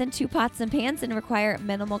less than 2 pots and pans and require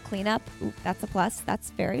minimal cleanup. Ooh, that's a plus. That's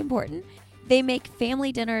very important. They make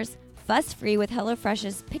family dinners fuss-free with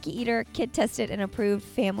HelloFresh's picky eater, kid-tested, and approved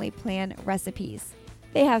family plan recipes.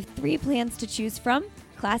 They have 3 plans to choose from: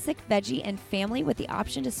 classic, veggie, and family, with the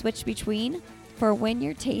option to switch between for when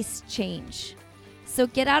your tastes change. So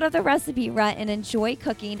get out of the recipe rut and enjoy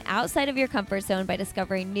cooking outside of your comfort zone by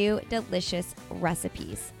discovering new, delicious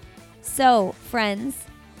recipes. So, friends,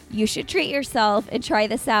 you should treat yourself and try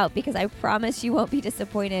this out, because I promise you won't be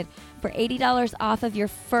disappointed. For $80 off of your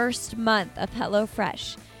first month of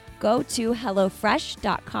HelloFresh, go to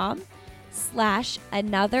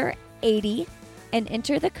HelloFresh.com/another80 and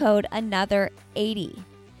enter the code another80.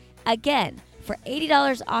 Again, for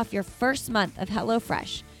 $80 off your first month of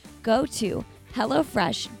HelloFresh, go to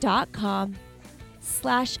HelloFresh.com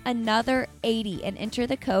another80 and enter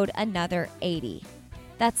the code another80.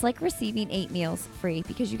 That's like receiving 8 meals free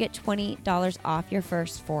because you get $20 off your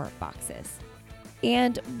first 4 boxes.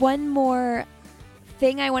 And one more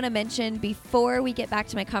thing I want to mention before we get back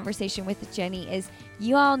to my conversation with Jenny is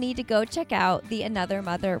you all need to go check out the Another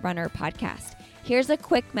Mother Runner podcast. Here's a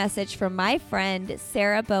quick message from my friend,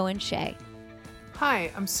 Sarah Bowen Shea.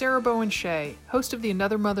 Hi, I'm Sarah Bowen Shea, host of the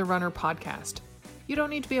Another Mother Runner podcast. You don't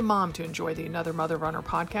need to be a mom to enjoy the Another Mother Runner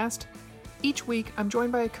podcast. Each week, I'm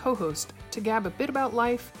joined by a co-host to gab a bit about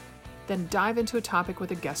life, then dive into a topic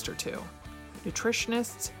with a guest or two.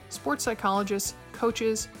 Nutritionists, sports psychologists,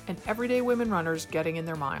 coaches, and everyday women runners getting in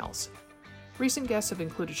their miles. Recent guests have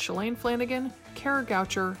included Shalane Flanagan, Kara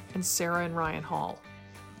Goucher, and Sarah and Ryan Hall.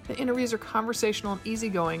 The interviews are conversational and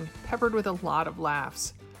easygoing, peppered with a lot of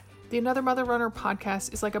laughs. The Another Mother Runner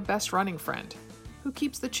podcast is like a best running friend who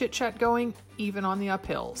keeps the chit-chat going even on the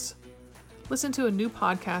uphills. Listen to a new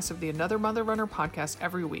podcast of the Another Mother Runner podcast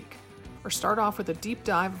every week, or start off with a deep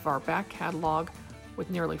dive of our back catalog with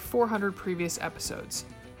nearly 400 previous episodes.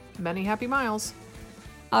 Many happy miles!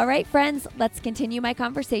 All right, friends, let's continue my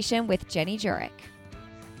conversation with Jenny Jurek.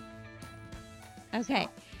 Okay.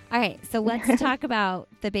 All right. So let's talk about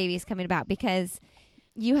the babies coming about, because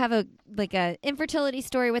you have a infertility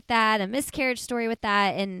story with that, a miscarriage story with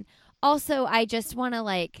that. And also I just want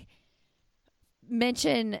to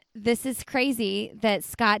mention, this is crazy that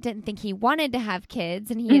Scott didn't think he wanted to have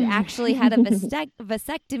kids, and he had actually had a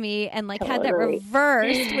vasectomy and had that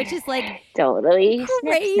reversed, which is totally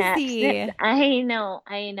crazy. Snip, snap, snip. I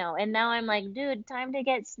know. And now I'm like, dude, time to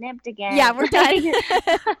get snipped again. Yeah, we're done.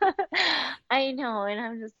 I know. And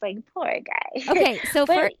I'm just like, poor guy. Okay. So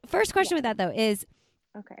first question with that though is,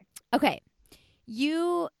 okay.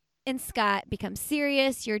 You and Scott become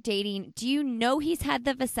serious, you're dating. Do you know he's had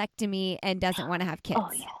the vasectomy and doesn't want to have kids?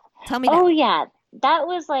 Oh, yeah. Tell me that. Oh, yeah. That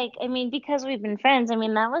was because we've been friends, that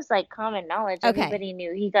was common knowledge. Okay. Everybody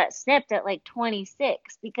knew he got snipped at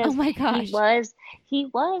 26 because oh my gosh. he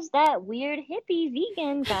was that weird hippie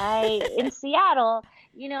vegan guy in Seattle,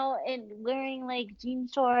 and wearing jean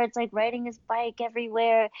shorts, riding his bike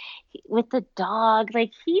everywhere with the dog.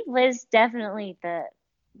 He was definitely the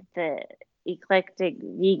eclectic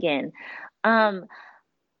vegan.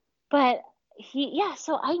 But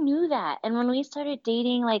so I knew that. And when we started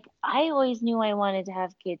dating, I always knew I wanted to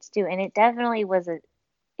have kids too. And it definitely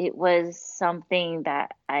was something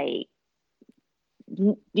that I,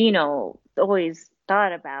 always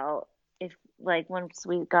thought about. If once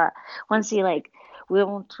we were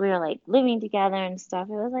living together and stuff,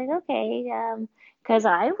 it was okay. 'Cause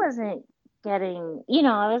I wasn't getting,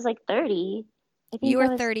 I was 30. I think you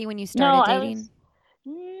were 30 when you started dating?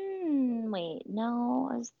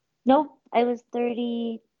 I was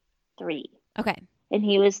 33. Okay. And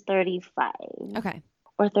he was 35. Okay.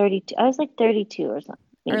 Or 32. I was 32 or something.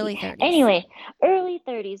 Maybe. Early 30s. Anyway, early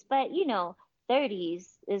 30s. But,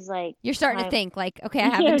 30s is you're starting to think okay,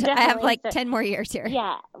 I have 10 more years here.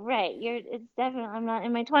 Yeah, right. It's definitely, I'm not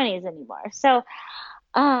in my 20s anymore. So,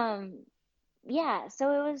 so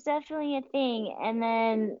it was definitely a thing. And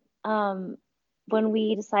then, when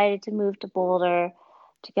we decided to move to Boulder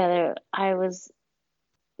together, I was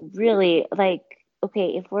really okay,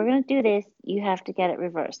 if we're going to do this, you have to get it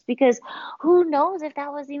reversed, because who knows if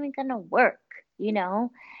that was even going to work, And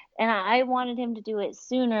I wanted him to do it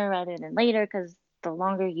sooner rather than later, because the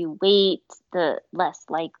longer you wait, the less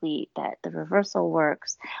likely that the reversal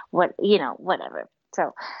works, whatever.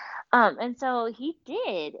 So, and so he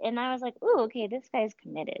did. And I was ooh, okay, this guy's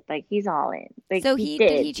committed. He's all in. So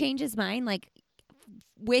did he change his mind?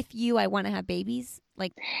 With you, I want to have babies?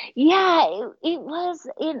 Yeah, it was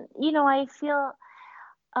I feel,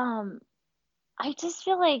 I just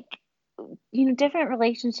feel different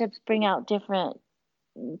relationships bring out different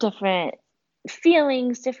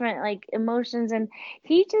feelings, different emotions. And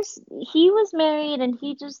he was married, and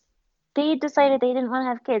they decided they didn't want to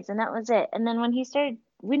have kids, and that was it. And then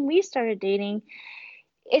when we started dating,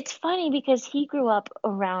 it's funny because he grew up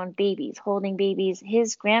around babies, holding babies.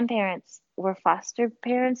 His grandparents were foster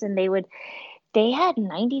parents, and they had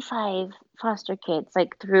 95 foster kids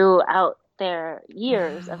throughout their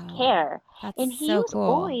years of care. That's and he so was cool.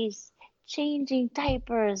 Always changing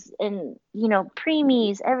diapers and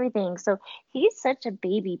preemies, everything. So he's such a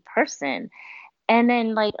baby person. And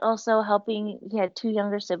then also helping, he had 2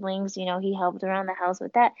 younger siblings, he helped around the house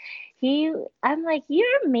with that. I'm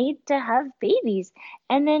you're made to have babies.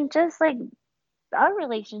 And then just our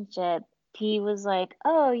relationship, he was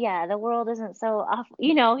oh yeah, the world isn't so awful.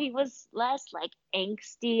 He was less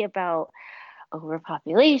angsty about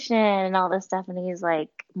overpopulation and all this stuff. And he's like,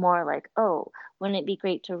 more like, oh, wouldn't it be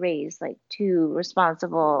great to raise like two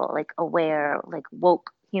responsible, like aware, like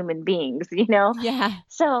woke human beings, you know? Yeah.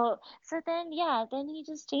 So then, yeah, then he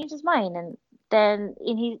just changed his mind. And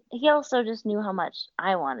he also just knew how much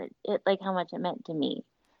I wanted it, like how much it meant to me.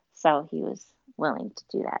 So he was willing to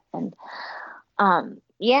do that. And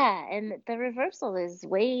yeah, and the reversal is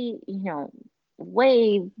way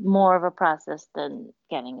more of a process than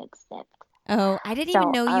getting it snipped. Oh, I didn't even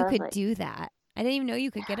So know I you was could like, do that. I didn't even know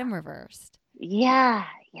you could get them reversed. yeah,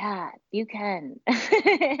 you can.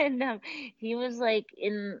 And he was like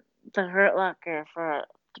in the Hurt Locker for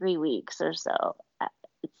 3 weeks or so.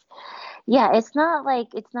 It's yeah, it's not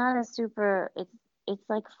a super it's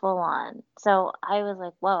like full on. So I was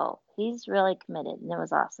like, whoa, he's really committed, and it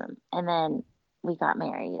was awesome. And then we got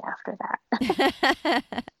married after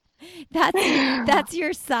that. That's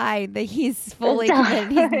your sign that he's fully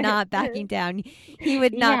committed. He's not backing down. He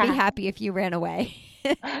would not be Yeah, happy if you ran away.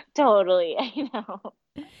 totally. I know.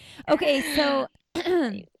 Okay, so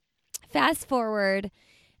fast forward,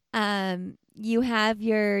 you have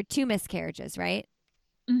your 2 miscarriages, right?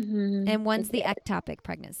 And one's the ectopic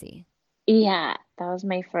pregnancy. Yeah, that was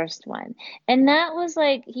my first one. And that was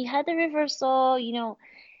like he had the reversal,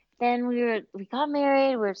 then we got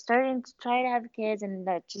married, we were starting to try to have kids, and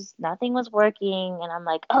that just nothing was working, and I'm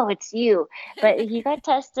like, "Oh, it's you." But he got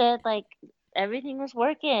tested, like everything was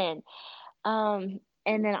working. And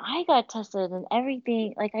then I got tested and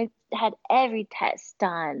everything, like I had every test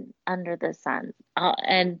done under the sun.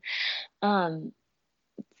 And um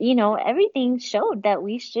everything showed that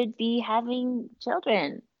we should be having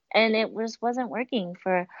children, and it wasn't working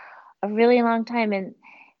for a really long time. And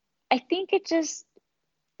I think it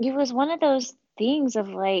was one of those things of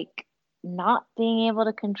like not being able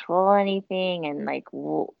to control anything, and like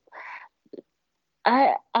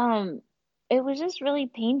I it was just really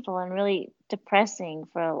painful and really depressing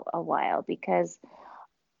for a while, because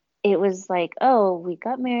it was like, oh, we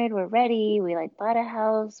got married, we're ready, we like bought a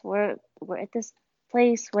house, we're at this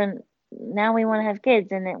place when now we want to have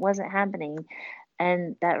kids, and it wasn't happening.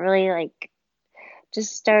 And that really like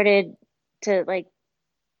just started to like,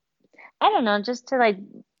 I don't know, just to like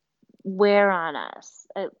wear on us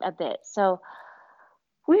a bit. So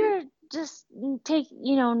we were just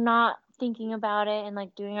not thinking about it and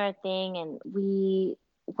like doing our thing. And we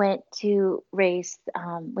went to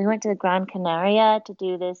Gran Canaria to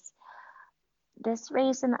do this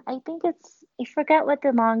race. And I think I forgot what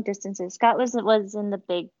the long distance is. Scott was in the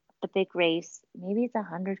big race. Maybe it's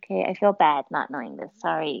 100K. I feel bad not knowing this.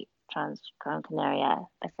 Sorry, Gran Canaria.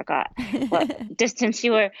 I forgot what distance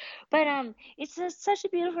you were. But it's just such a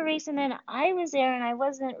beautiful race. And then I was there, and I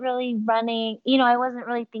wasn't really running. I wasn't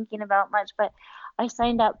really thinking about much. But I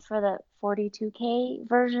signed up for the 42K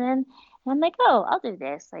version, and I'm like, oh, I'll do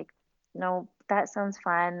this. Like, that sounds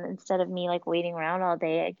fun. Instead of me like waiting around all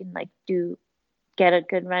day, I can like get a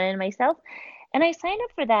good run in myself. And I signed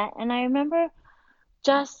up for that. And I remember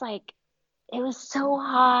just like it was so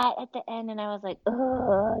hot at the end, and I was like,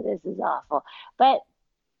 oh, this is awful. But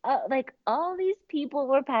like all these people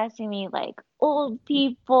were passing me, like old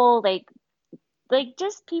people, like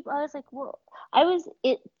just people. I was like, well, I was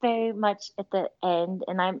it very much at the end,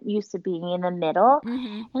 and I'm used to being in the middle.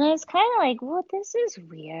 Mm-hmm. And I was kind of like, well, this is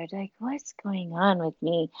weird. Like, what's going on with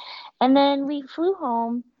me? And then we flew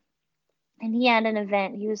home, and he had an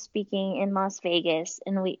event. He was speaking in Las Vegas,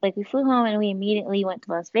 and we flew home, and we immediately went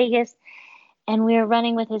to Las Vegas, and we were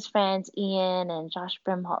running with his friends Ian and Josh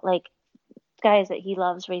Brimhall, like guys that he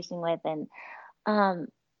loves racing with. Um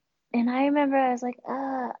and I remember I was like,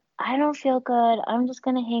 I don't feel good. I'm just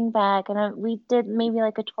gonna hang back. And we did maybe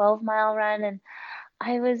like a 12-mile run, and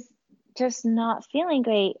I was just not feeling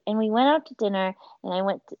great. And we went out to dinner, and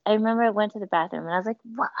I remember I went to the bathroom, and I was like,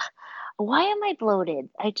 what? Why am I bloated?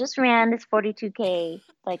 I just ran this 42K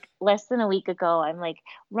like less than a week ago. I'm like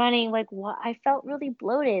running, like what? I felt really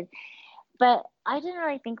bloated, but I didn't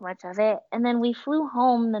really think much of it. And then we flew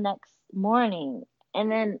home the next morning,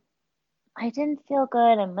 and then I didn't feel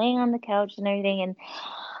good. I'm laying on the couch and everything, and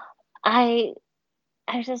I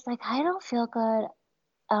I was just like, I don't feel good.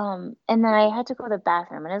 And then I had to go to the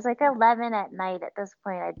bathroom, and it was like 11 at night at this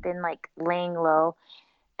point. I'd been like laying low,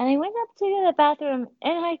 and I went up to the bathroom,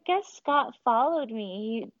 and I guess Scott followed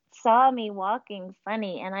me. He saw me walking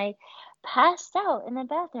funny, and I passed out in the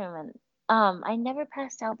bathroom. And I never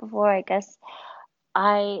passed out before, I guess.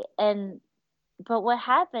 I and But what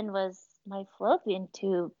happened was my fallopian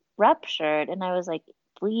tube ruptured, and I was like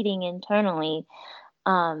bleeding internally.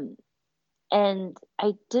 Um, and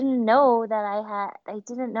I didn't know that I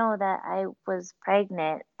was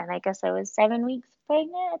pregnant, and I guess I was 7 weeks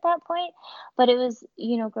pregnant at that point. But it was,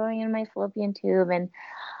 growing in my fallopian tube, and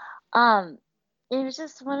um, it was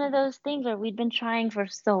just one of those things where we'd been trying for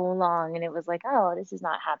so long, and it was like, oh, this is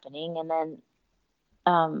not happening. And then,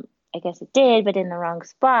 I guess it did, but in the wrong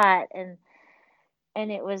spot, and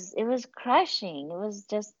it was crushing. It was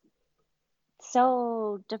just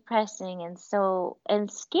so depressing and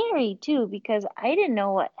scary too, because I didn't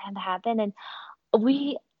know what had happened. And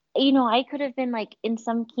we I could have been like in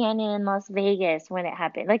some canyon in Las Vegas when it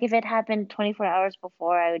happened. Like if it happened 24 hours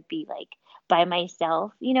before, I would be like by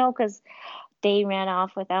myself, because they ran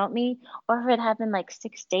off without me. Or if it happened like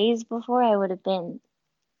 6 days before, I would have been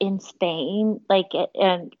in Spain, like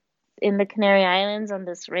and in the Canary Islands on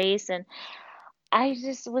this race. And I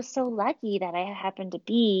just was so lucky that I happened to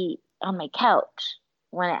be on my couch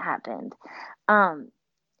when it happened. Um,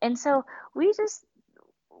 and so we just,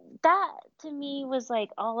 that to me was like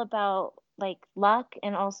all about like luck,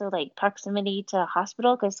 and also like proximity to a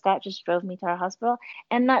hospital, because Scott just drove me to our hospital.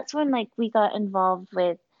 And that's when like we got involved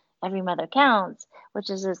with Every Mother Counts, which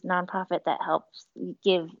is this nonprofit that helps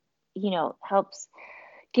give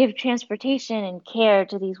transportation and care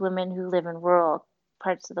to these women who live in rural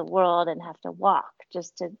parts of the world and have to walk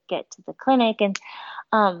just to get to the clinic. And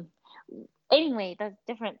um anyway, that's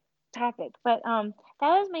a different topic. But that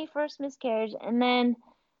was my first miscarriage. And then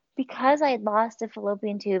because I had lost a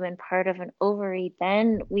fallopian tube and part of an ovary,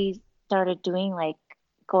 then we started doing like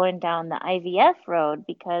going down the IVF road,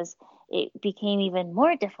 because it became even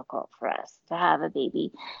more difficult for us to have a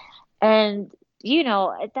baby. And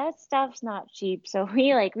that stuff's not cheap. So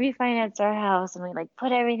we like refinanced our house, and we like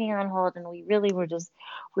put everything on hold, and we really we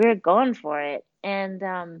were going for it. And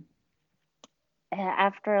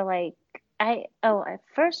after like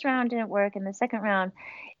first round didn't work, and the second round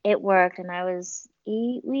it worked, and I was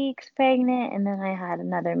 8 weeks pregnant, and then I had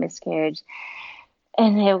another miscarriage,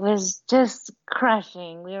 and it was just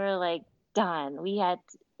crushing. We were like done. We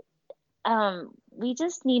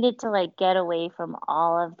just needed to like get away from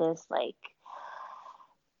all of this, like,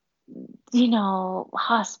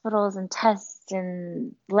 hospitals and tests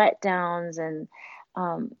and letdowns, and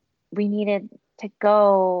we needed to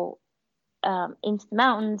go into the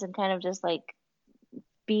mountains and kind of just like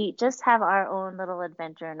have our own little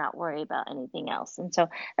adventure and not worry about anything else. And so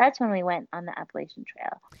that's when we went on the Appalachian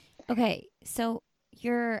Trail. Okay, so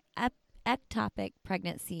your ectopic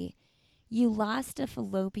pregnancy, you lost a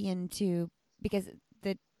fallopian tube because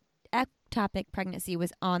the ectopic pregnancy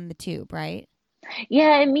was on the tube, right?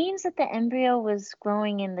 Yeah, it means that the embryo was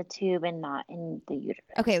growing in the tube and not in the uterus.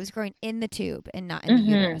 Okay, it was growing in the tube and not in the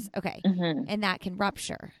uterus. Okay, and that can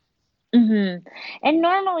rupture. And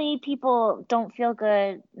normally people don't feel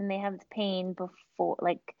good and they have pain before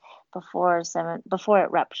it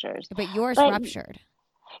ruptures. But yours ruptured.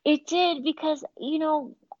 It did, because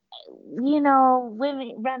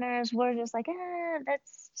women runners were just like,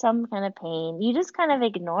 that's some kind of pain. You just kind of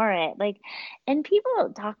ignore it. Like, and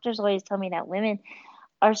doctors always tell me that women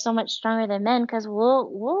are so much stronger than men, because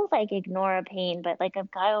we'll like ignore a pain, but like a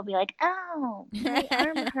guy will be like, oh, my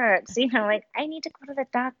arm hurts, like I need to go to the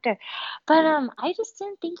doctor. But I just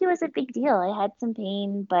didn't think it was a big deal. I had some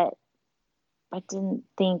pain, but I didn't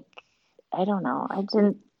think, I don't know,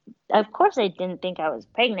 of course I didn't think I was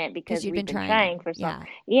pregnant, because you'd we've been trying for some.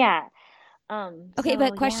 Yeah. Okay,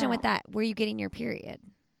 but question with that, were you getting your period?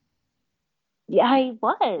 Yeah, I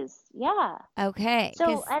was. Yeah. Okay.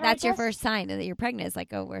 Because that's your first sign that you're pregnant. Is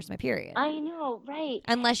like, oh, where's my period? I know, right.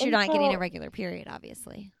 Unless you're not getting a regular period,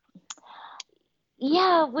 obviously.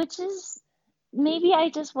 Yeah, which is, maybe I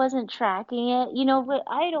just wasn't tracking it, but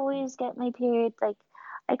I'd always get my period. Like,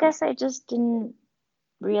 I guess I just didn't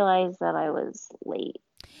realize that I was late.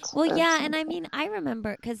 Well, yeah, and I mean, I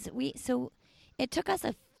remember, because it took us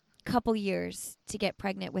a couple years to get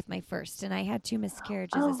pregnant with my first, and I had 2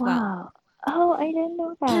 miscarriages as well. Wow. Oh, I didn't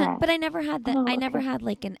know that. But I never had that. I never had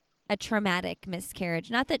like a traumatic miscarriage.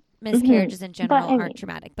 Not that miscarriages in general aren't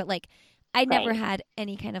traumatic, but like I never had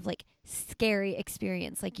any kind of like scary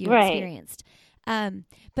experience like you experienced.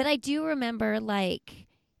 But I do remember like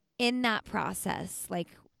in that process, like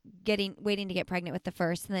waiting to get pregnant with the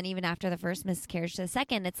first, and then even after the first miscarriage to the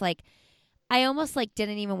second, it's like I almost like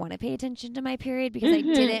didn't even want to pay attention to my period, because I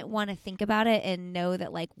didn't want to think about it and know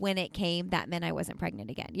that like when it came, that meant I wasn't pregnant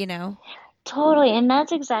again, Totally. And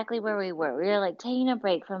that's exactly where we were. We were like taking a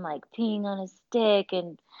break from like peeing on a stick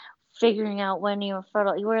and figuring out when you were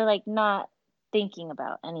fertile. You were like not thinking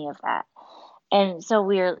about any of that. and so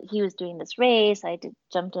he was doing this race.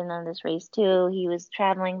 Jumped in on this race too. He was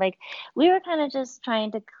traveling. Like, we were kind of just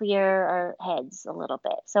trying to clear our heads a little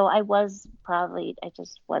bit. So I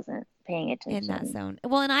just wasn't paying attention. In that zone.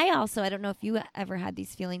 Well, and I don't know if you ever had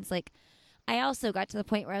these feelings. Like, I also got to the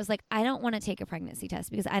point where I was like, I don't want to take a pregnancy test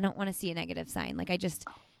because I don't want to see a negative sign. Like,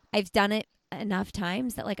 I've done it enough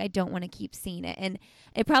times that, like, I don't want to keep seeing it. And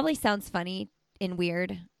it probably sounds funny and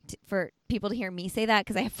weird for people to hear me say that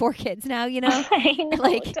because I have 4 kids now, you know? I know,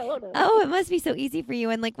 like, totally. Oh, it must be so easy for you.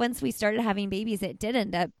 And like, once we started having babies, it did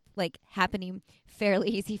end up like happening fairly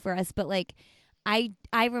easy for us. But like, I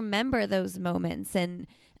remember those moments, and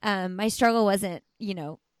my struggle wasn't, you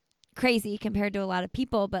know, crazy compared to a lot of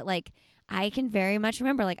people, but like, I can very much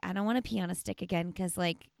remember, like, I don't want to pee on a stick again because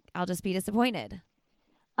like, I'll just be disappointed.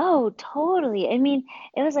 Oh, totally. I mean,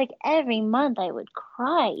 it was like every month I would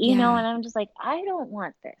cry, you know, and I'm just like, I don't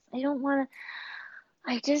want this.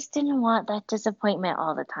 I just didn't want that disappointment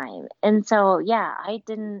all the time. And so, yeah, I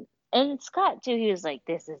didn't. And Scott too, he was like,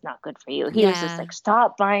 this is not good for you. He was just like,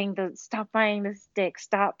 stop buying the stick.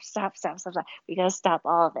 Stop. We got to stop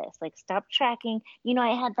all of this. Like, stop tracking. You know,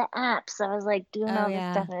 I had the apps. I was like doing all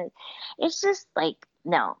this stuff. And it's just like,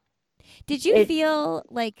 no. Did you feel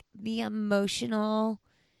like the emotional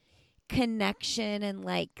connection and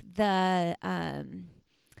like the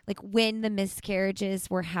like when the miscarriages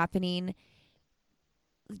were happening,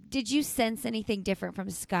 did you sense anything different from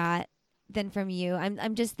Scott than from you?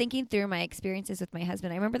 I'm just thinking through my experiences with my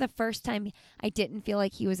husband. I remember the first time I didn't feel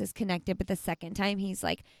like he was as connected, but the second time he's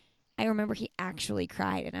like, I remember he actually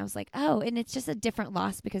cried, and I was like, oh, and it's just a different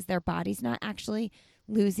loss because their body's not actually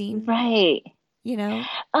losing, right? You know?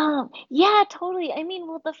 Yeah, totally. I mean,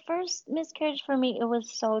 well, the first miscarriage for me, it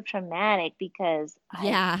was so traumatic because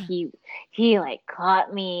he like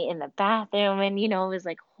caught me in the bathroom and, you know, was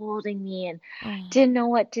like holding me and didn't know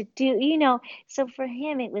what to do, you know. So for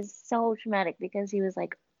him, it was so traumatic because he was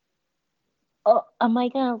like, oh, am I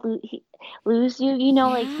gonna lose you? You know,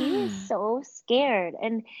 like he was so scared,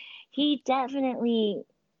 and he definitely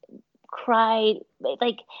cried.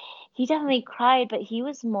 Like, he definitely cried, but he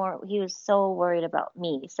was so worried about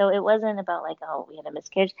me. So it wasn't about like, oh, we had a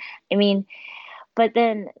miscarriage. I mean, but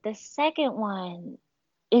then the second one,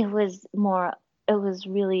 it was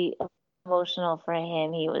really emotional for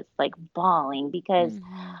him. He was like bawling because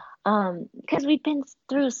we'd been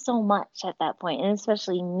through so much at that point, and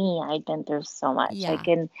especially me, I'd been through so much. Like,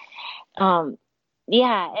 and and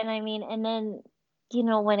I mean, and then, you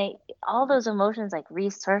know, when all those emotions like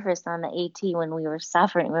resurfaced on the AT when we were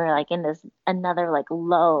suffering, we were like in this another like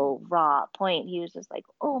low raw point. He was just like,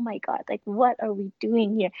 oh my God, like, what are we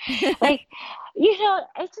doing here? Like, you know,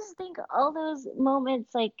 I just think all those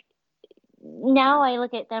moments, like, now I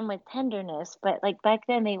look at them with tenderness, but like back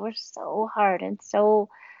then they were so hard and so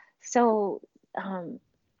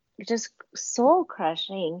just soul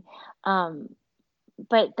crushing.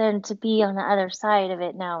 But then to be on the other side of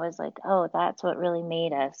it now is like, oh, that's what really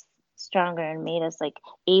made us stronger and made us like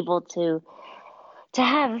able to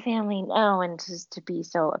have a family now, and just to be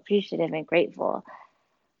so appreciative and grateful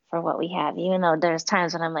for what we have, even though there's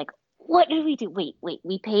times when I'm like, what did we do? Wait,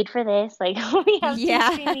 we paid for this. Like, we have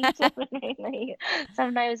two streaming children, like,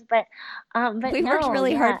 sometimes, but we worked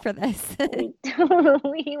really hard for this.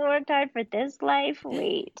 we worked hard for this life.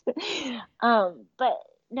 Wait, but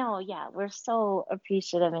no, yeah, we're so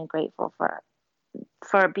appreciative and grateful for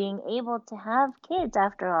being able to have kids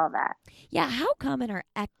after all that. Yeah, how common are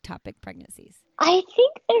ectopic pregnancies? I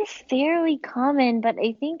think they're fairly common, but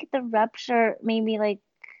I think the rupture, maybe like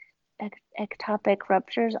ectopic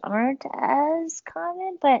ruptures aren't as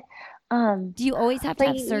common. But do you always have to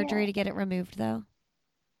have surgery to get it removed, though?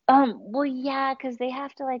 Well, yeah, because they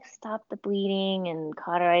have to like stop the bleeding and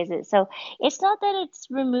cauterize it. So it's not that it's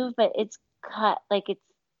removed, but it's cut. Like, it's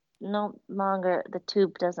no longer, the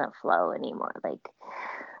tube doesn't flow anymore. Like,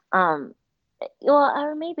 well,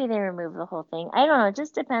 or maybe they remove the whole thing. I don't know. It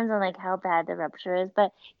just depends on like how bad the rupture is.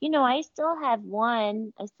 But, you know, I still have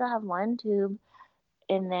one tube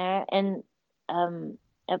in there, and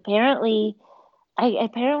apparently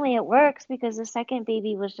it works because the second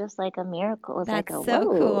baby was just like a miracle. It was That's like so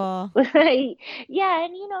cool. Yeah,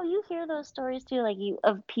 and you know, you hear those stories too, like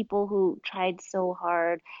of people who tried so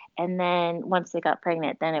hard, and then once they got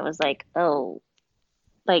pregnant, then it was like, oh,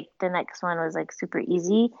 like the next one was like super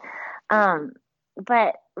easy.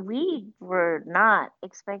 But we were not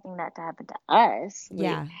expecting that to happen to us.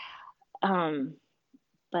 Yeah.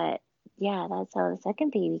 But yeah, that's how the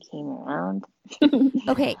second baby came around.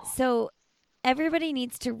 Okay, so everybody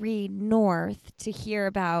needs to read North to hear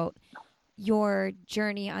about your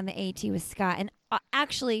journey on the AT with Scott. And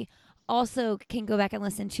actually, also can go back and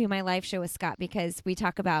listen to my live show with Scott because we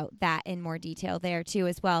talk about that in more detail there too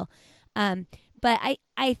as well. But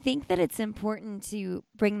I think that it's important to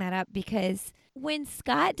bring that up because when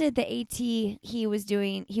Scott did the AT, he was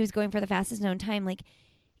going for the fastest known time. Like,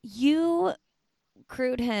 you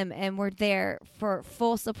crewed him and were there for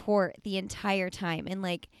full support the entire time. And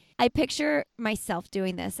like, I picture myself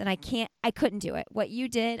doing this and I couldn't do it. What you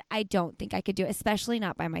did, I don't think I could do it, especially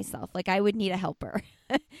not by myself. Like, I would need a helper.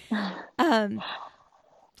 And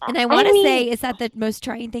I want to say, is that the most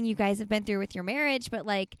trying thing you guys have been through with your marriage? But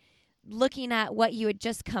like, looking at what you had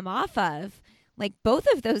just come off of, like, both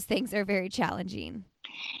of those things are very challenging.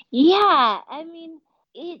 Yeah, I mean,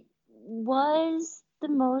 it was the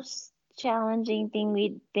most challenging thing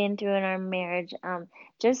we'd been through in our marriage,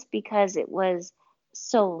 just because it was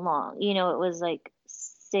so long. You know, it was like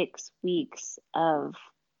 6 weeks of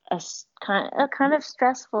a kind of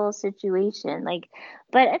stressful situation. Like,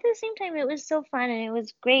 but at the same time, it was so fun and it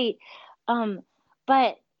was great.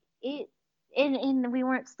 But and we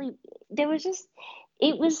weren't sleep.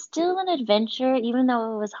 It was still an adventure, even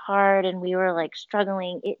though it was hard and we were like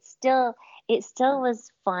struggling. It still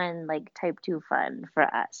was fun, like type 2 fun for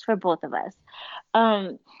us, for both of us.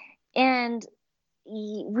 And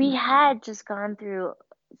we had just gone through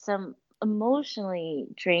some emotionally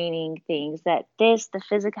draining things that the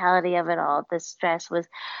physicality of it all, the stress was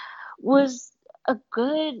a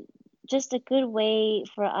good way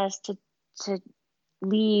for us to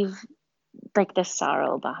leave like the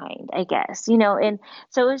sorrow behind, I guess, you know. And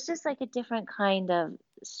so it was just like a different kind of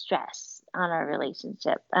stress on our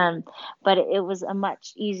relationship. But it was a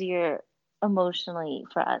much easier emotionally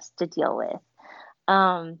for us to deal with.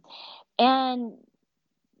 And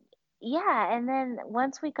yeah, and then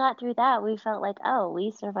once we got through that, we felt like, oh,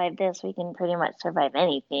 we survived this, we can pretty much survive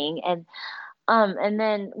anything. And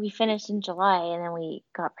then we finished in July, and then we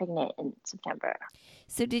got pregnant in September.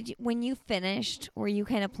 So when you finished, were you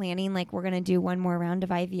kind of planning like, we're going to do one more round of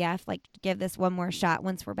IVF, like give this one more shot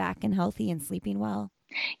once we're back and healthy and sleeping well?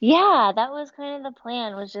 Yeah, that was kind of the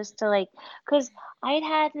plan, was just to like, because I'd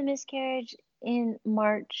had the miscarriage in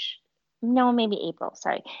March, no, maybe April,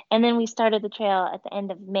 sorry. And then we started the trail at the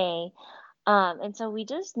end of May. And so we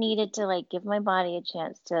just needed to like give my body a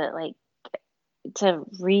chance to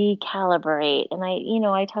recalibrate. And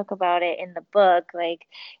I talk about it in the book, like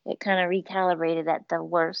it kind of recalibrated at the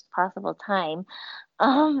worst possible time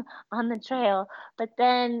on the trail. But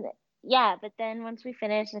then once we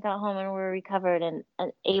finished and got home and we were recovered and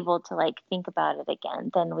able to like think about it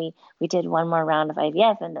again, then we did one more round of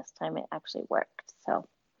IVF, and this time it actually worked. So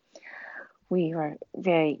we were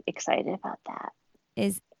very excited about that.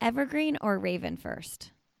 Is Evergreen or Raven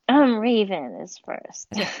first? Raven is first.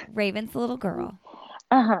 Okay. Raven's the little girl.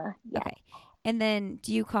 Yeah. Okay. And then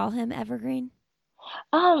do you call him Evergreen?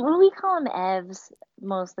 Well, we call him Evs,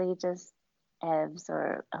 mostly just Evs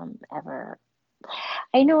or Ever.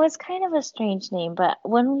 I know it's kind of a strange name, but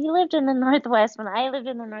when I lived in the Northwest, I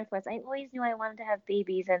always knew I wanted to have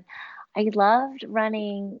babies, and I loved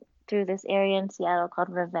running through this area in Seattle called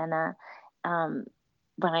Ravenna.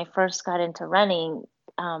 When I first got into running,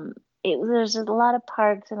 there's just a lot of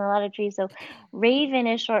parks and a lot of trees. So Raven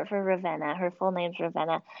is short for Ravenna. Her full name's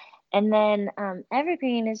Ravenna. And then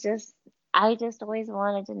Evergreen is I just always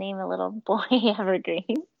wanted to name a little boy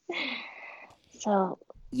Evergreen. So,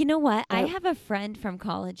 you know what? I have a friend from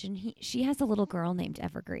college, and she has a little girl named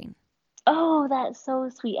Evergreen. Oh, that's so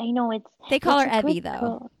sweet. I know they call her Evie though.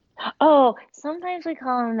 Girl. Oh, sometimes we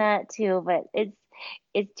call him that too, but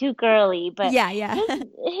it's too girly. But yeah. His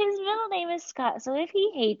middle name is Scott, so if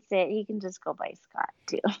he hates it, he can just go by Scott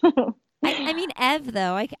too. I mean Ev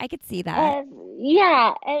though. I could see that.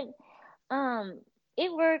 Yeah, and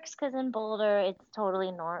it works because in Boulder it's totally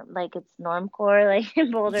it's normcore like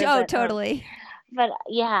in Boulder. Oh, but, totally. But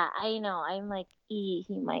yeah, I know. I'm like, he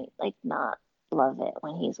might like not love it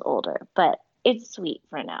when he's older, but it's sweet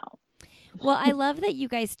for now. Well, I love that you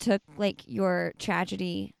guys took like your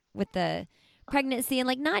tragedy with the pregnancy and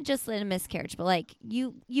like not just in a miscarriage, but like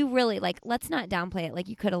you really like, let's not downplay it. Like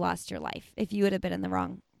you could have lost your life if you would have been in the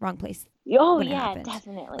wrong place. Oh yeah,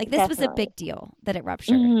 definitely. Like this was a big deal that it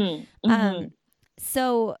ruptured. Mm-hmm.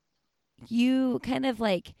 So you kind of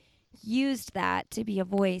like used that to be a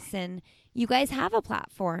voice, and you guys have a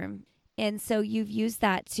platform. And so you've used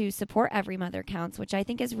that to support Every Mother Counts, which I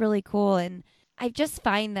think is really cool. And I just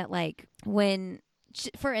find that like when,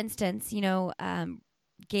 for instance,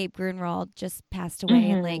 Gabe Grunwald just passed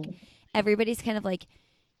away, and like everybody's kind of like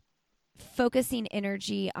focusing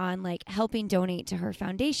energy on like helping donate to her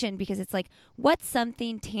foundation, because it's like, what's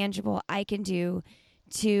something tangible I can do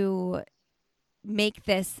to make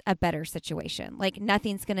this a better situation. Like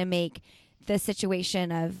nothing's going to make the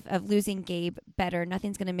situation of losing Gabe better.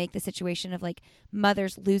 Nothing's going to make the situation of like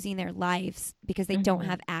mothers losing their lives because they don't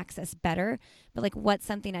have access better. But like, what's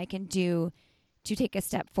something I can do to take a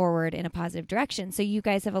step forward in a positive direction? So you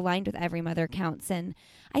guys have aligned with Every Mother Counts. And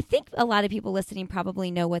I think a lot of people listening probably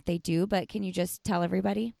know what they do, but can you just tell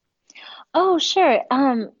everybody? Oh, sure.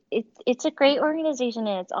 It's a great organization,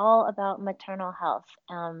 and it's all about maternal health.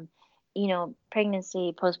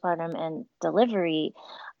 Pregnancy, postpartum, and delivery.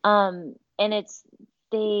 And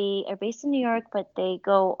they are based in New York, but they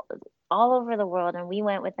go all over the world. And we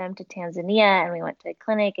went with them to Tanzania, and we went to a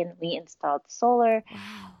clinic, and we installed solar.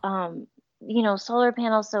 Wow. Solar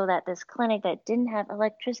panels, so that this clinic that didn't have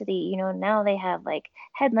electricity, now they have like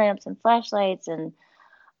headlamps and flashlights and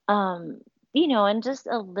just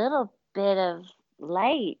a little bit of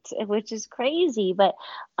light, which is crazy. But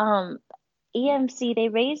EMC, they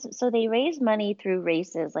raise money through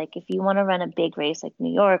races. Like if you want to run a big race like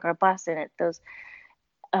New York or Boston,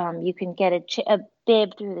 you can get a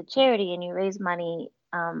bib through the charity, and you raise money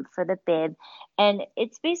for the bib. And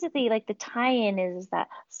it's basically like the tie-in is that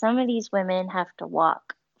some of these women have to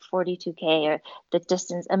walk 42K or the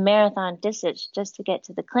distance, a marathon distance, just to get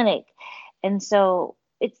to the clinic. And so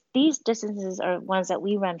these distances are ones that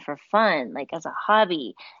we run for fun, like as a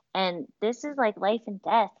hobby. And this is like life and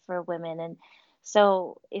death for women. And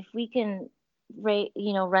so if we can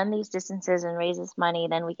run these distances and raise this money,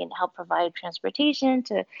 then we can help provide transportation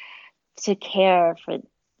to care for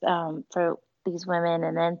these women.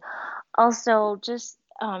 And then also just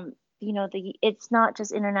it's not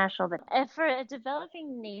just international, but for a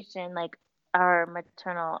developing nation, like our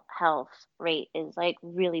maternal health rate is like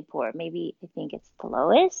really poor. Maybe I think it's the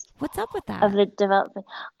lowest. What's up with that? Of the development.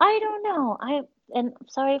 I don't know. And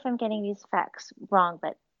sorry if I'm getting these facts wrong,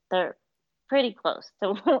 but they're pretty close.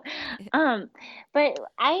 So, but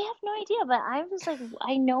I have no idea. But I'm just like,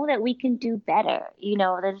 I know that we can do better.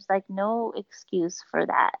 There's like no excuse for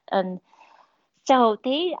that. And so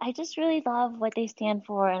I just really love what they stand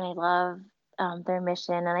for, and I love their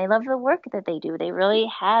mission, and I love the work that they do. They really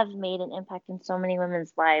have made an impact in so many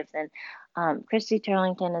women's lives. And Christy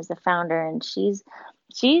Turlington is the founder, and she's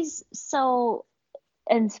so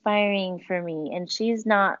inspiring for me. And it's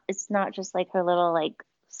not just like her little like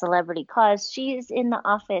celebrity cause. She's in the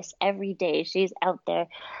office every day. She's out there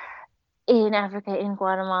in Africa, in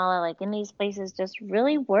Guatemala, like in these places, just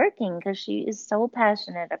really working because she is so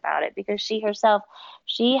passionate about it. Because she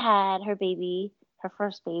had her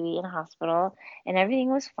first baby in a hospital, and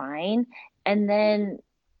everything was fine. And then,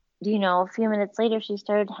 a few minutes later, she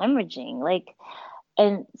started hemorrhaging.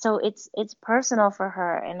 And so it's personal for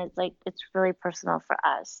her, and it's really personal for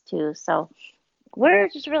us too. So we're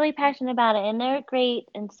just really passionate about it, and they're great.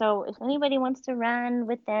 And so if anybody wants to run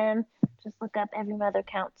with them, just look up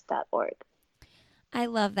everymothercounts.org. I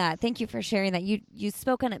love that. Thank you for sharing that. You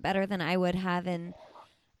spoke on it better than I would have. And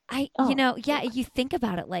you think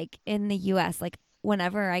about it, like in the US, like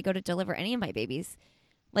whenever I go to deliver any of my babies,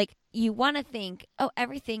 like you want to think,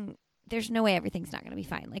 there's no way everything's not going to be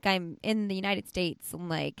fine. Like I'm in the United States, and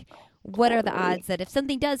like, what are the odds that if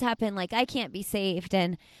something does happen, like I can't be saved?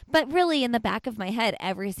 But really in the back of my head,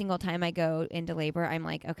 every single time I go into labor, I'm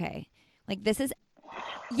like, okay, like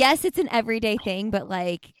yes, it's an everyday thing, but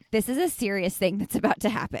like this is a serious thing that's about to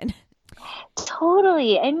happen.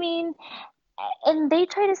 Totally. I mean, and they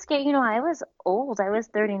try to scare, I was old. I was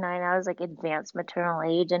 39. I was like advanced maternal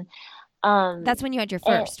age. And that's when you had your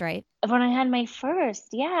first, right? When I had my first,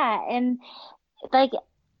 yeah. And like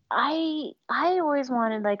I always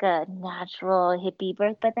wanted like a natural hippie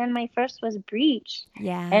birth, but then my first was breech.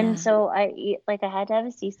 Yeah. And so I had to have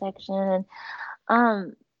a C-section,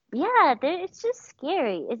 and it's just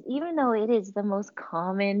scary. Even though it is the most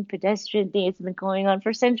common pedestrian thing, it's been going on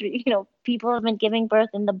for centuries. People have been giving birth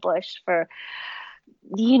in the bush for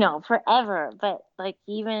forever. But like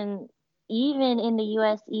even in the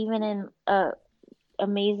US, even in a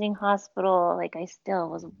amazing hospital, like I still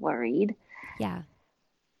was worried. Yeah.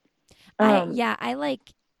 I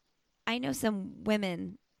know some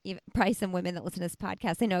women, probably some women that listen to this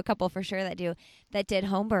podcast. I know a couple for sure that did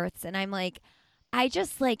home births. And I'm like, I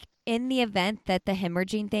just like, in the event that the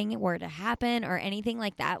hemorrhaging thing were to happen or anything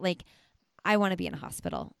like that, like I want to be in a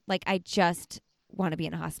hospital. Like I just want to be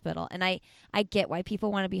in a hospital. And I get why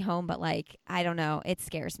people want to be home, but like, I don't know. It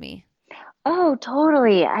scares me. Oh,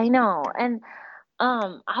 totally. I know. And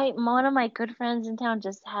one of my good friends in town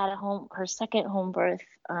just had her second home birth,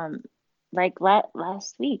 like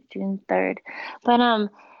last week, June 3rd. But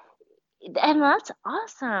and that's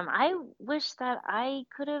awesome. I wish that I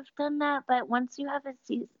could have done that, but once you have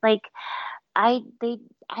I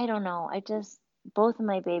don't know. both of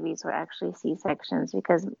my babies were actually C-sections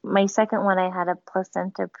because my second one, I had a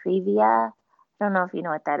placenta previa. I don't know if you know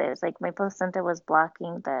what that is. Like my placenta was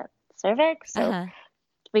blocking the cervix. So Uh-huh.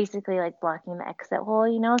 basically like blocking the exit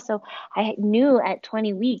hole, So I knew at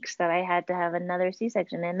 20 weeks that I had to have another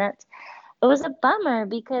C-section. And it was a bummer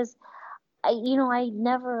because I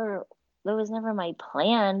never, it was never my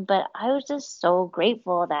plan, but I was just so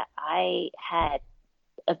grateful that I had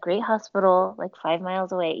a great hospital like 5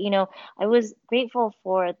 miles away. I was grateful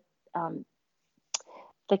for um,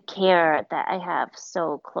 the care that I have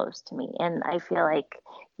so close to me. And I feel like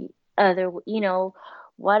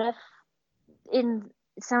what if in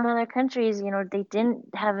some other countries, they didn't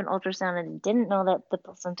have an ultrasound and didn't know that the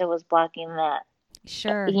placenta was blocking that,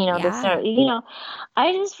 Sure. the Yeah. start,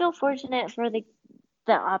 I just feel fortunate for the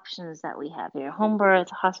options that we have here. Home birth,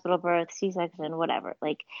 hospital birth, C-section, whatever.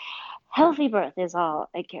 Like healthy birth is all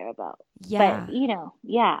I care about. But, Yeah.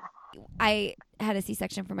 yeah. I had a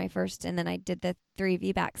C-section for my first, and then I did the 3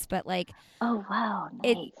 VBACs. But like, Oh, wow.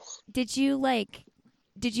 it Nice. did you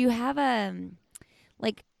have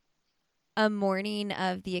like a morning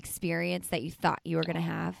of the experience that you thought you were gonna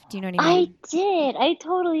have? Do you know what I I mean? did. I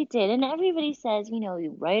totally did. And everybody says,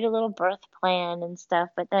 you write a little birth plan and stuff,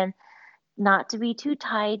 but then not to be too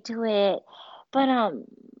tied to it. But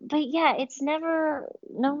yeah, it's never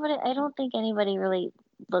nobody. I don't think anybody really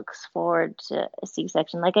looks forward to a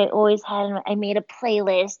C-section. Like I always had, I made a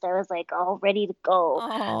playlist. I was like all ready to go.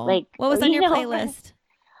 Oh, Like what was on your playlist?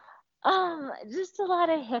 just a lot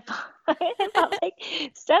of hip hop, like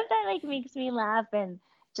stuff that like makes me laugh and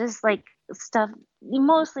just like stuff.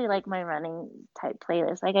 Mostly like my running type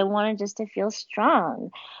playlist. Like I wanted just to feel strong.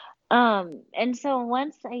 And so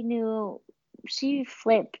once I knew she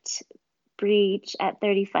flipped breech at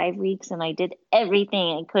 35 weeks, and I did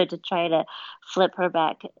everything I could to try to flip her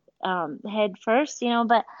back head first,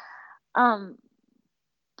 um,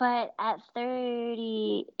 but at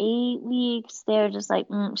 38 weeks, they're just like,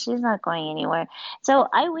 she's not going anywhere. So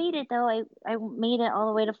I waited though. I made it all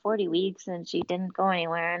the way to 40 weeks and she didn't go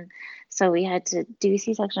anywhere. And so we had to do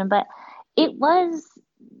C-section, but it was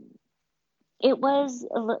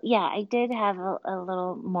yeah, I did have a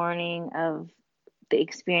little morning of the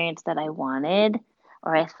experience that I wanted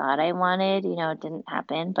or I thought I wanted. It didn't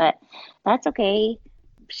happen, but that's okay.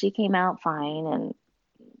 She came out fine. And,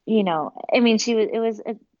 I mean, it was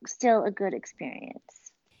still a good experience.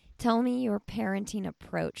 Tell me your parenting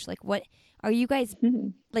approach. Like, what are you guys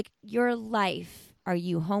like? Your life? Are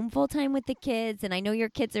you home full time with the kids? And I know your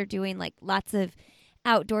kids are doing like lots of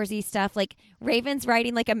outdoorsy stuff. Like Raven's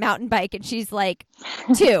riding like a mountain bike, and she's like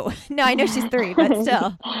 2. No, I know she's 3, but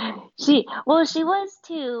still. She was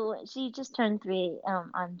 2. She just turned 3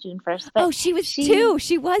 on June 1st. But Oh, she was 2.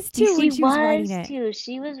 She was 2 when she was riding it. 2.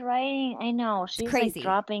 She was riding. I know. It's She was like crazy.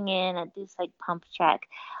 dropping in at this like pump track,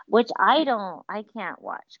 which I can't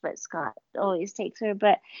watch, but Scott always takes her.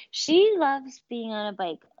 But she loves being on a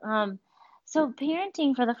bike. So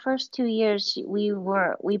parenting for the first 2 years, we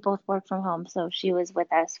both worked from home, so she was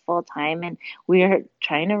with us full time, and we were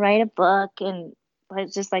trying to write a book, and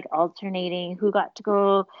but just like alternating who got to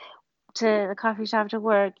go to the coffee shop to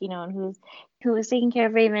work, and who was taking care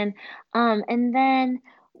of Raven. And then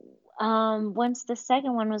once the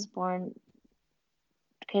second one was born,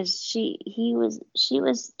 because she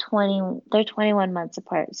was 20, they're 21 months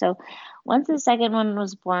apart. So once the second one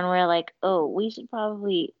was born, we're like, oh, we should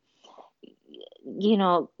probably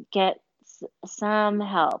get some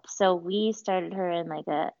help. So we started her in like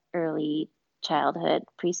a early childhood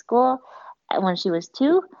preschool when she was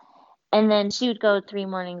 2. And then she would go 3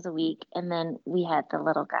 mornings a week. And then we had the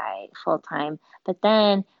little guy full time. But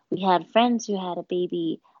then we had friends who had a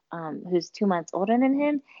baby who's 2 months older than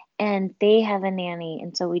him. And they have a nanny.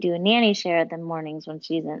 And so we do a nanny share the mornings when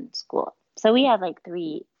she's in school. So we have like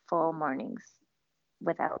 3 full mornings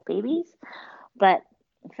without babies. But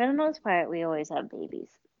for the most part, we always have babies.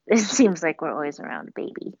 It seems like we're always around a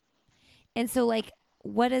baby. And so, like,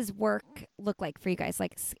 what does work look like for you guys?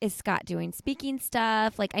 Like, is Scott doing speaking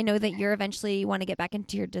stuff? Like, I know that you're eventually want to get back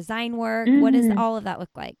into your design work. What does all of that look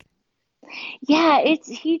like? Yeah,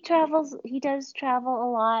 he travels. He does travel a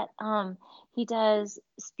lot. He does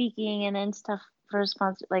speaking and then stuff for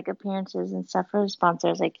sponsor, like appearances and stuff for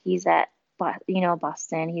sponsors. Like he's at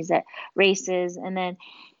Boston. He's at races, and then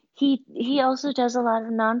he also does a lot of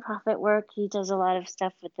nonprofit work. He does a lot of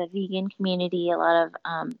stuff with the vegan community. A lot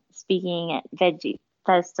of speaking at veggie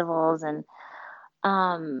festivals, and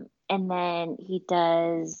then he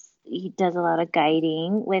does a lot of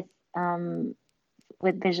guiding with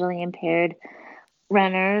visually impaired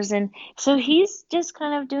runners. And so he's just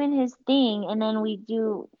kind of doing his thing. And then we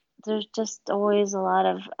do there's just always a lot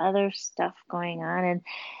of other stuff going on, and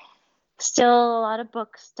still a lot of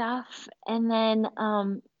book stuff. And then,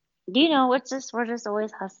 we're just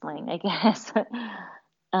always hustling, I guess.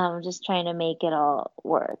 Just trying to make it all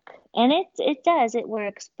work. And it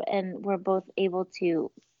works, and we're both able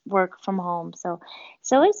to work from home. So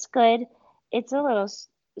it's good. It's a little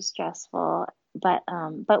stressful, but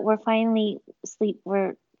the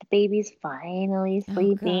baby's finally Oh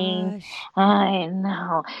sleeping. gosh. I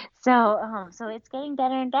know. So it's getting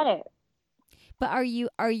better and better. But are you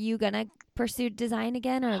gonna pursue design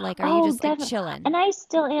again, or like are you Oh, just like definitely. chilling? And I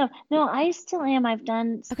still am. No, I still am.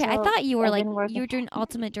 Okay, I thought you were I've like been working. you were doing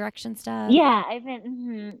ultimate direction stuff. Yeah, I've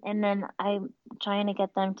been, and then I'm trying to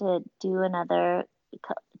get them to do another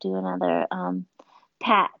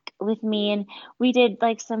pack with me, and we did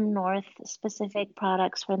like some North specific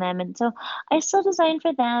products for them, and so I still design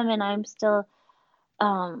for them, and I'm still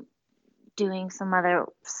um doing some other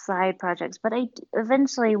side projects. But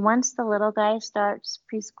eventually, once the little guy starts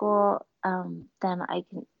preschool, then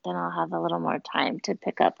I'll have a little more time to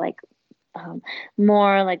pick up like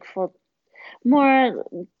more like more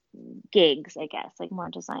gigs, I guess, like more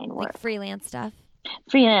design Like work. freelance stuff.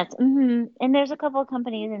 Freelance. And there's a couple of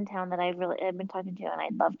companies in town that I've been talking to, and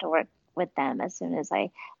I'd love to work with them as soon as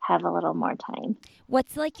I have a little more time.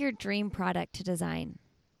 What's like your dream product to design?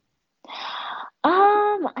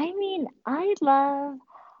 I mean, I love,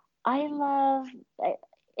 and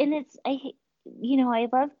I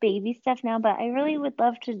love baby stuff now, but I really would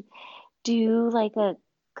love to do like a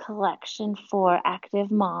collection for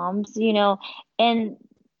active moms, and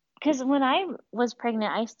because when I was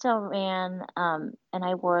pregnant, I still ran, and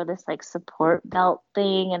I wore this like support belt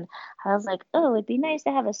thing, and I was like, oh, it'd be nice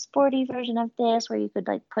to have a sporty version of this where you could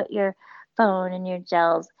like put your phone and your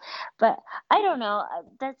gels. But I don't know,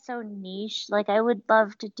 that's so niche. Like I would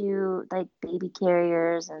love to do like baby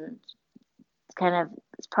carriers and kind of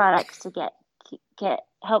products to get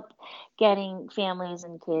help getting families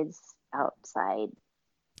and kids outside.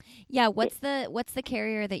 Yeah, what's the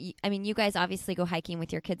carrier that you guys obviously go hiking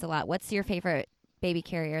with your kids a lot. What's your favorite baby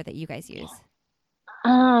carrier that you guys use?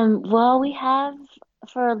 Well, we have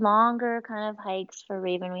for longer kind of hikes for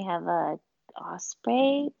Raven, we have a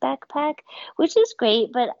Osprey backpack, which is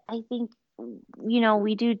great, but I think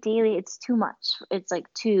we do daily, it's too much. It's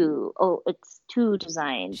too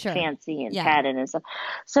designed Sure. fancy and Yeah. padded and stuff.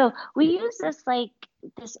 So we use this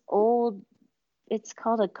old, it's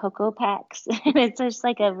called a Cocoa Packs, and it's just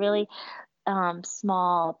like a really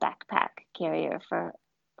small backpack carrier for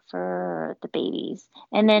the babies.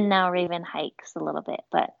 And then now Raven hikes a little bit,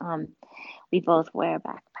 but we both wear a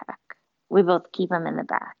backpack. We both keep them in the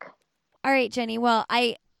back. All right, Jenny. Well,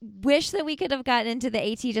 I wish that we could have gotten into the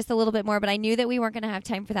AT just a little bit more, but I knew that we weren't going to have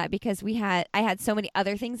time for that because I had so many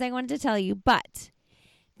other things I wanted to tell you. But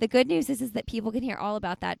the good news is that people can hear all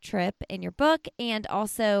about that trip in your book and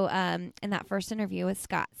also in that first interview with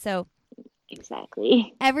Scott. So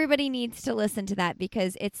exactly, everybody needs to listen to that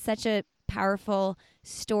because it's such a powerful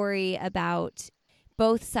story about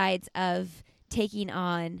both sides of taking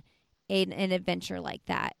on an adventure like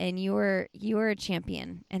that. And you were a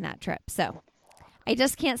champion in that trip. So I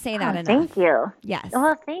just can't say that enough. Thank you. Yes.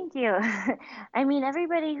 Well, thank you. I mean,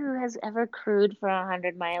 everybody who has ever crewed for a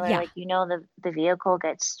 100-miler, the vehicle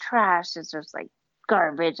gets trashed. It's just like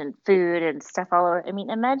garbage and food and stuff all over. I mean,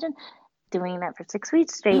 imagine doing that for 6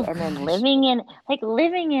 weeks straight and then living in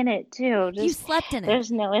it too. You slept in it.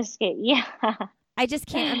 There's no escape. Yeah. I just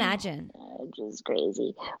can't imagine. Just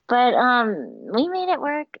crazy. But we made it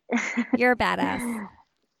work. You're a badass.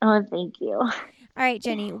 Oh, thank you. All right,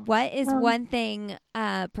 Jenny, what is one thing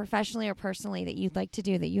professionally or personally that you'd like to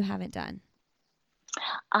do that you haven't done?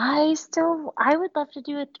 I would love to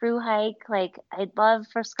do a through hike. Like I'd love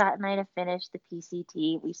for Scott and I to finish the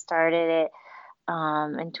PCT. We started it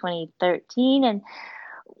in 2013, and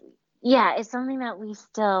yeah, it's something that we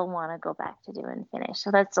still want to go back to do and finish.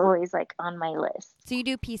 So that's always like on my list. So you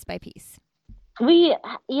do piece by piece. But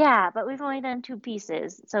we've only done 2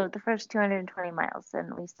 pieces. So the first 220 miles,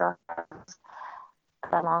 and we still have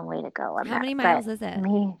a long way to go on that. How many miles is it?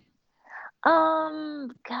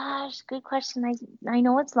 Gosh, good question. I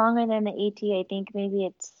know it's longer than the AT. I think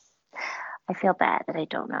maybe I feel bad that I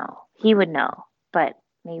don't know. He would know, but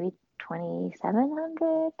maybe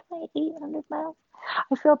 2,700, 2,800 miles.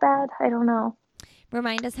 I feel bad. I don't know.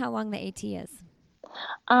 Remind us how long the AT is.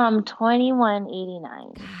 2,189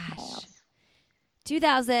 miles.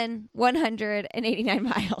 2,189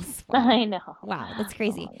 miles. Wow. I know. Wow, that's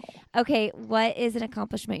crazy. Okay, what is an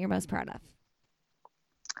accomplishment you're most proud of?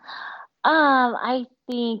 I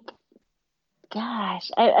think,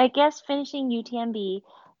 gosh, I guess finishing UTMB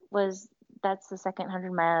was that's the second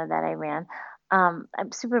 100 mile that I ran. I'm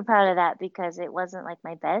super proud of that because it wasn't like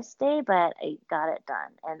my best day, but I got it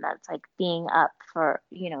done. And that's like being up for,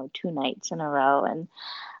 2 nights in a row. And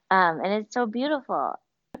it's so beautiful.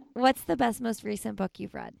 What's the best, most recent book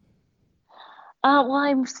you've read? Well,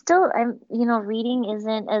 reading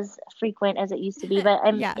isn't as frequent as it used to be, but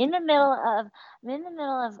Yeah. I'm in the middle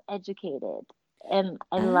of Educated, and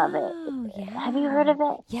I love it. Oh, yeah. Have you heard of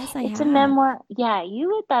it? Yes, I It's have. a memoir. Yeah, you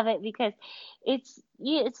would love it because it's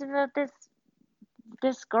about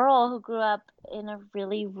this girl who grew up in a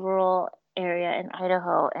really rural area in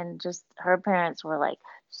Idaho, and just her parents were like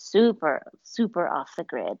super, super off the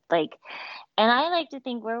grid. Like, and I like to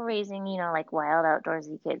think we're raising, like wild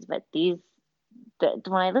outdoorsy kids, but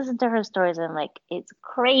when I listen to her stories, I'm like, it's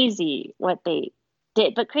crazy what they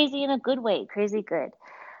did, but crazy in a good way, crazy good.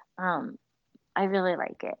 I really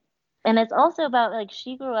like it. And it's also about like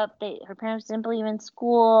she grew up, her parents didn't believe in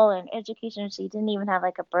school and education. She didn't even have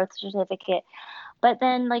like a birth certificate. But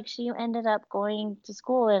then like she ended up going to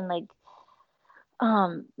school and like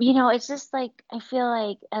it's just like I feel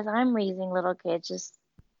like as I'm raising little kids, just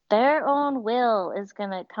their own will is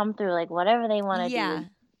gonna come through, like whatever they want to Yeah. do.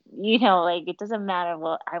 Like it doesn't matter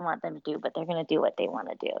what I want them to do, but they're gonna do what they want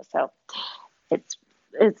to do. So it's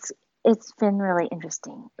it's been really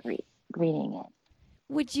interesting reading it.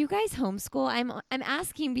 Would you guys homeschool? I'm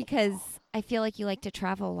asking because I feel like you like to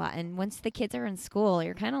travel a lot, and once the kids are in school,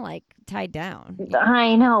 you're kind of like tied down.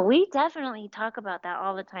 I know. We definitely talk about that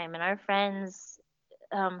all the time, and our friends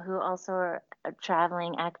who also are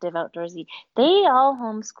traveling, active, outdoorsy, they all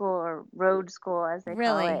homeschool or road school, as they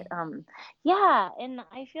call Really? it. Yeah, and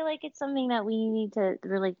I feel like it's something that we need to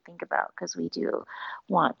really think about because we do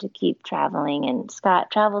want to keep traveling, and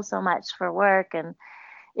Scott travels so much for work, and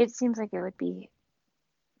it seems like it would be,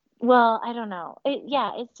 well, I don't know.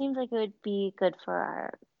 It seems like it would be good for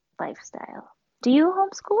our lifestyle. Do you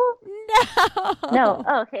homeschool? No. No.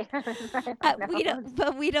 Oh, okay.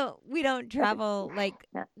 We don't travel like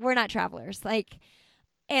No. we're not travelers. Like,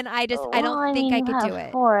 and I Well, don't think I you could have do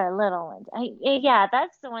it. 4 little ones. Yeah,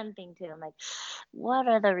 that's the one thing too. I'm like, what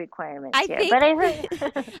are the requirements I here? think But I heard.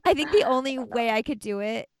 I think the only I don't way know. I could do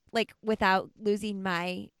it, like without losing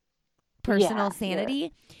my personal Yeah,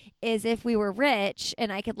 sanity, is if we were rich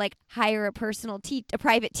and I could like hire a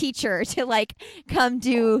private teacher to like come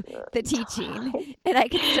do the teaching, and I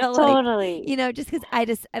could still like, totally. just because I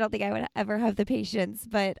don't think I would ever have the patience.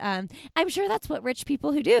 But I'm sure that's what rich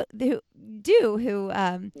people who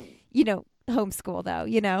homeschool though.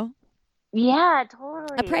 Yeah,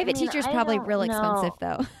 totally. A private teacher is I probably don't real expensive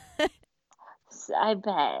know. though. I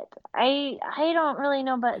bet. I don't really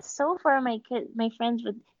know, but so far my friends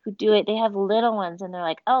who do it, they have little ones, and they're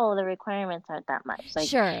like, oh, the requirements aren't that much. Like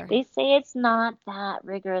Sure. they say it's not that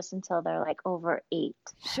rigorous until they're like over 8.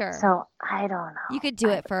 Sure. So I don't know. You could do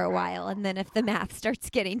it for a while, and then if the math starts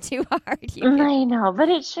getting too hard, I know, but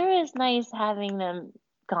it sure is nice having them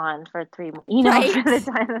gone for 3 months. Right? For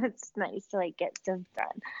the time it's nice to like get stuff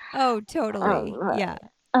done. Oh, totally. Yeah.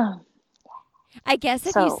 Um, I guess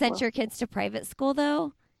if you so sent your kids to private school,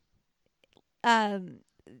 though,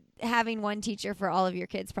 having one teacher for all of your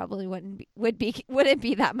kids probably wouldn't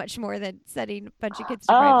be that much more than sending a bunch of kids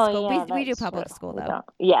to private school. yeah, We do that's public true. school We though. don't.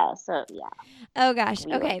 Yeah, so yeah, Oh gosh.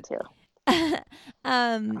 we Okay. would too.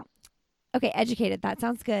 Okay. Educated. That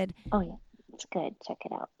sounds good. Oh yeah, it's good. Check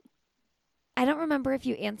it out. I don't remember if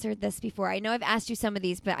you answered this before. I know I've asked you some of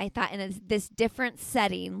these, but I thought in this different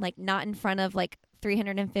setting, like not in front of like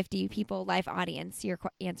 350 people live audience, your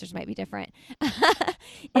answers might be different.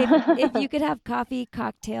 if you could have coffee,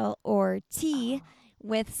 cocktail, or tea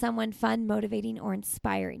with someone fun, motivating, or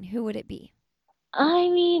inspiring, who would it be? I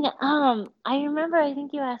mean, I remember, I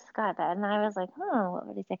think you asked Scott that, and I was like, what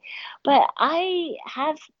would he say? But I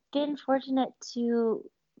have been fortunate to,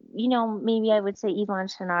 maybe I would say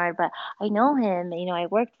Yvon Chouinard, but I know him, I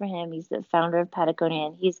worked for him. He's the founder of Patagonia,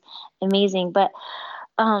 and he's amazing. But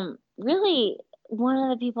really, one of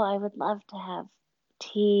the people I would love to have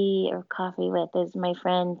tea or coffee with is my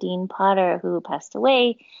friend Dean Potter, who passed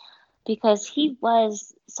away, because he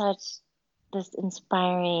was such this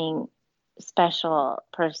inspiring, special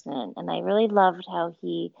person. And I really loved how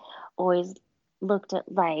he always looked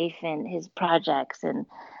at life and his projects and,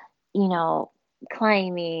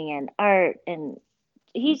 climbing and art. And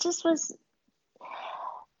he just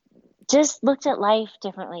looked at life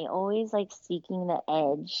differently, always like seeking the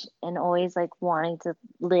edge and always like wanting to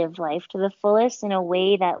live life to the fullest in a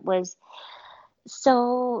way that was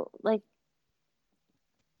so like,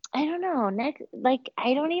 I don't know, like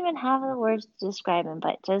I don't even have the words to describe him,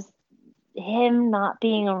 but just him not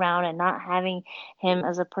being around and not having him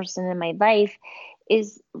as a person in my life,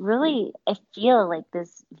 is really, I feel like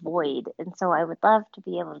this void. And so I would love to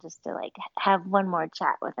be able just to like have one more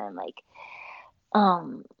chat with him. Like,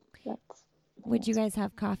 that's, Would you guys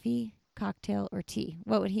have coffee, cocktail, or tea?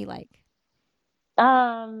 What would he like?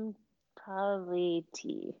 probably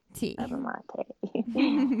tea. Tea. A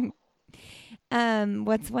mate.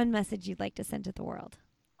 What's one message you'd like to send to the world?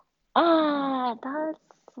 That's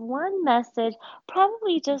one message.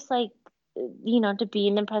 Probably just like, to be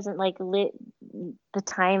in the present, like the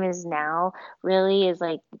time is now, really, is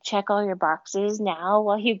like check all your boxes now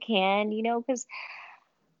while you can, because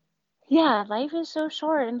yeah, life is so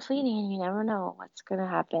short and fleeting and you never know what's going to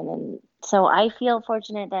happen. And so I feel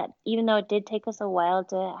fortunate that even though it did take us a while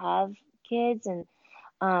to have kids, and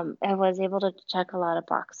I was able to check a lot of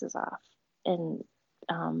boxes off and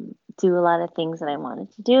do a lot of things that I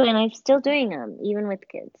wanted to do. And I'm still doing them, even with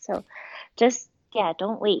kids. So just, yeah,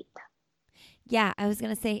 don't wait. Yeah, I was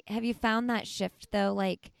going to say, have you found that shift, though,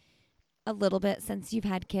 like a little bit since you've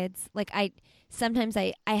had kids? Like sometimes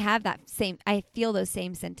I have that same, I feel those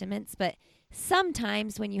same sentiments, but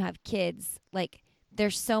sometimes when you have kids, like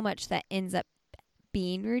there's so much that ends up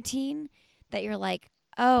being routine that you're like,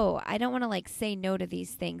 oh, I don't want to like say no to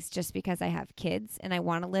these things just because I have kids and I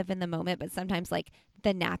want to live in the moment. But sometimes like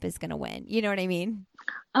the nap is going to win. You know what I mean?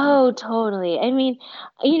 Oh, totally. I mean,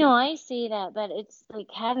 I say that, but it's like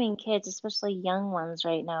having kids, especially young ones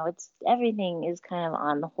right now, everything is kind of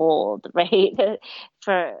on hold, right?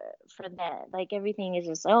 For that. Like everything is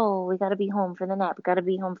just, oh, we got to be home for the nap. We got to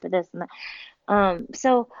be home for this and that.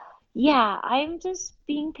 So yeah, I'm just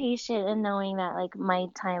being patient and knowing that like my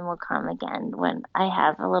time will come again when I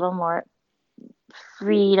have a little more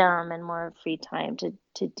freedom and more free time to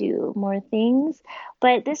do more things.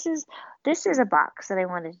 But this is a box that I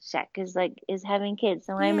wanted to check is having kids.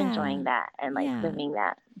 So I'm enjoying that and like living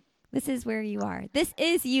that. This is where you are. This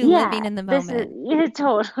is you living in the moment.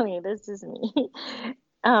 Totally. This is me.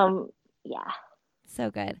 Yeah.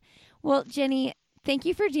 So good. Well, Jenny, thank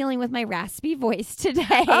you for dealing with my raspy voice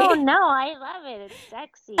today. Oh no, I love it. It's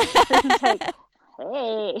sexy. It's like,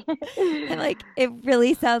 hey. And like it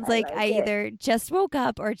really sounds like I either just woke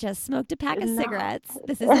up or just smoked a pack of cigarettes.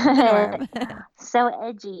 This isn't the norm. So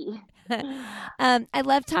edgy. I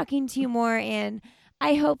love talking to you more, and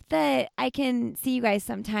I hope that I can see you guys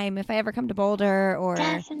sometime if I ever come to Boulder, or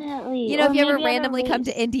definitely. If you ever randomly come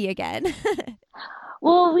to Indy again.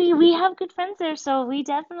 Well, we have good friends there, so we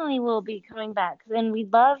definitely will be coming back. And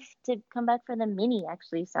we'd love to come back for the mini,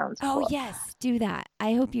 actually. Sounds cool. Oh, yes. Do that.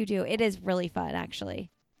 I hope you do. It is really fun, actually.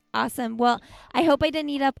 Awesome. Well, I hope I didn't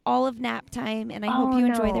eat up all of nap time, and I hope you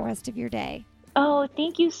enjoy the rest of your day. Oh,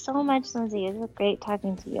 thank you so much, Lindsay. It was great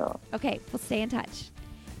talking to you. Okay. We'll stay in touch.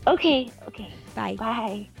 Okay. Bye.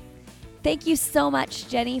 Bye. Thank you so much,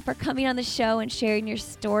 Jenny, for coming on the show and sharing your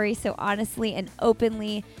story so honestly and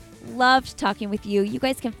openly. Loved talking with you. You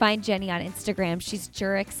guys can find Jenny on Instagram. She's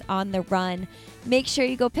Jurix on the Run. Make sure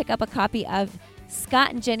you go pick up a copy of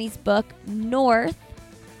Scott and Jenny's book, North.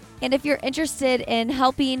 And if you're interested in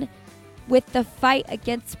helping with the fight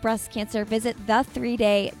against breast cancer, visit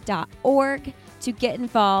the3day.org to get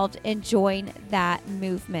involved and join that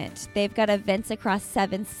movement. They've got events across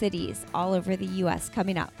 7 cities all over the U.S.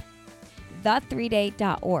 coming up.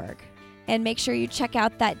 The3day.org. And make sure you check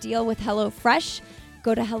out that deal with HelloFresh.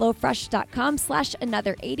 Go to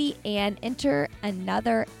HelloFresh.com/another80 and enter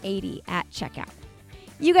another 80 at checkout.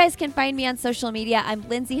 You guys can find me on social media. I'm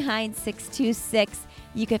Lindsay Hein 626.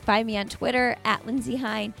 You can find me on Twitter at Lindsay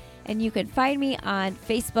Hein, and you can find me on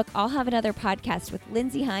Facebook. I'll have another podcast with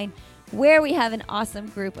Lindsay Hein, where we have an awesome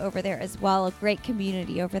group over there as well, a great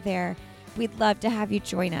community over there. We'd love to have you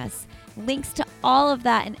join us. Links to all of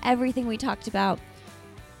that and everything we talked about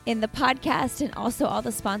in the podcast, and also all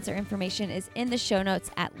the sponsor information is in the show notes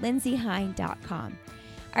at lindsayhein.com.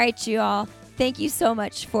 All right, you all. Thank you so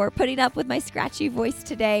much for putting up with my scratchy voice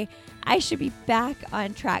today. I should be back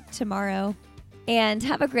on track tomorrow. And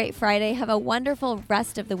have a great Friday. Have a wonderful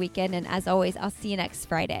rest of the weekend. And as always, I'll see you next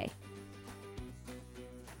Friday.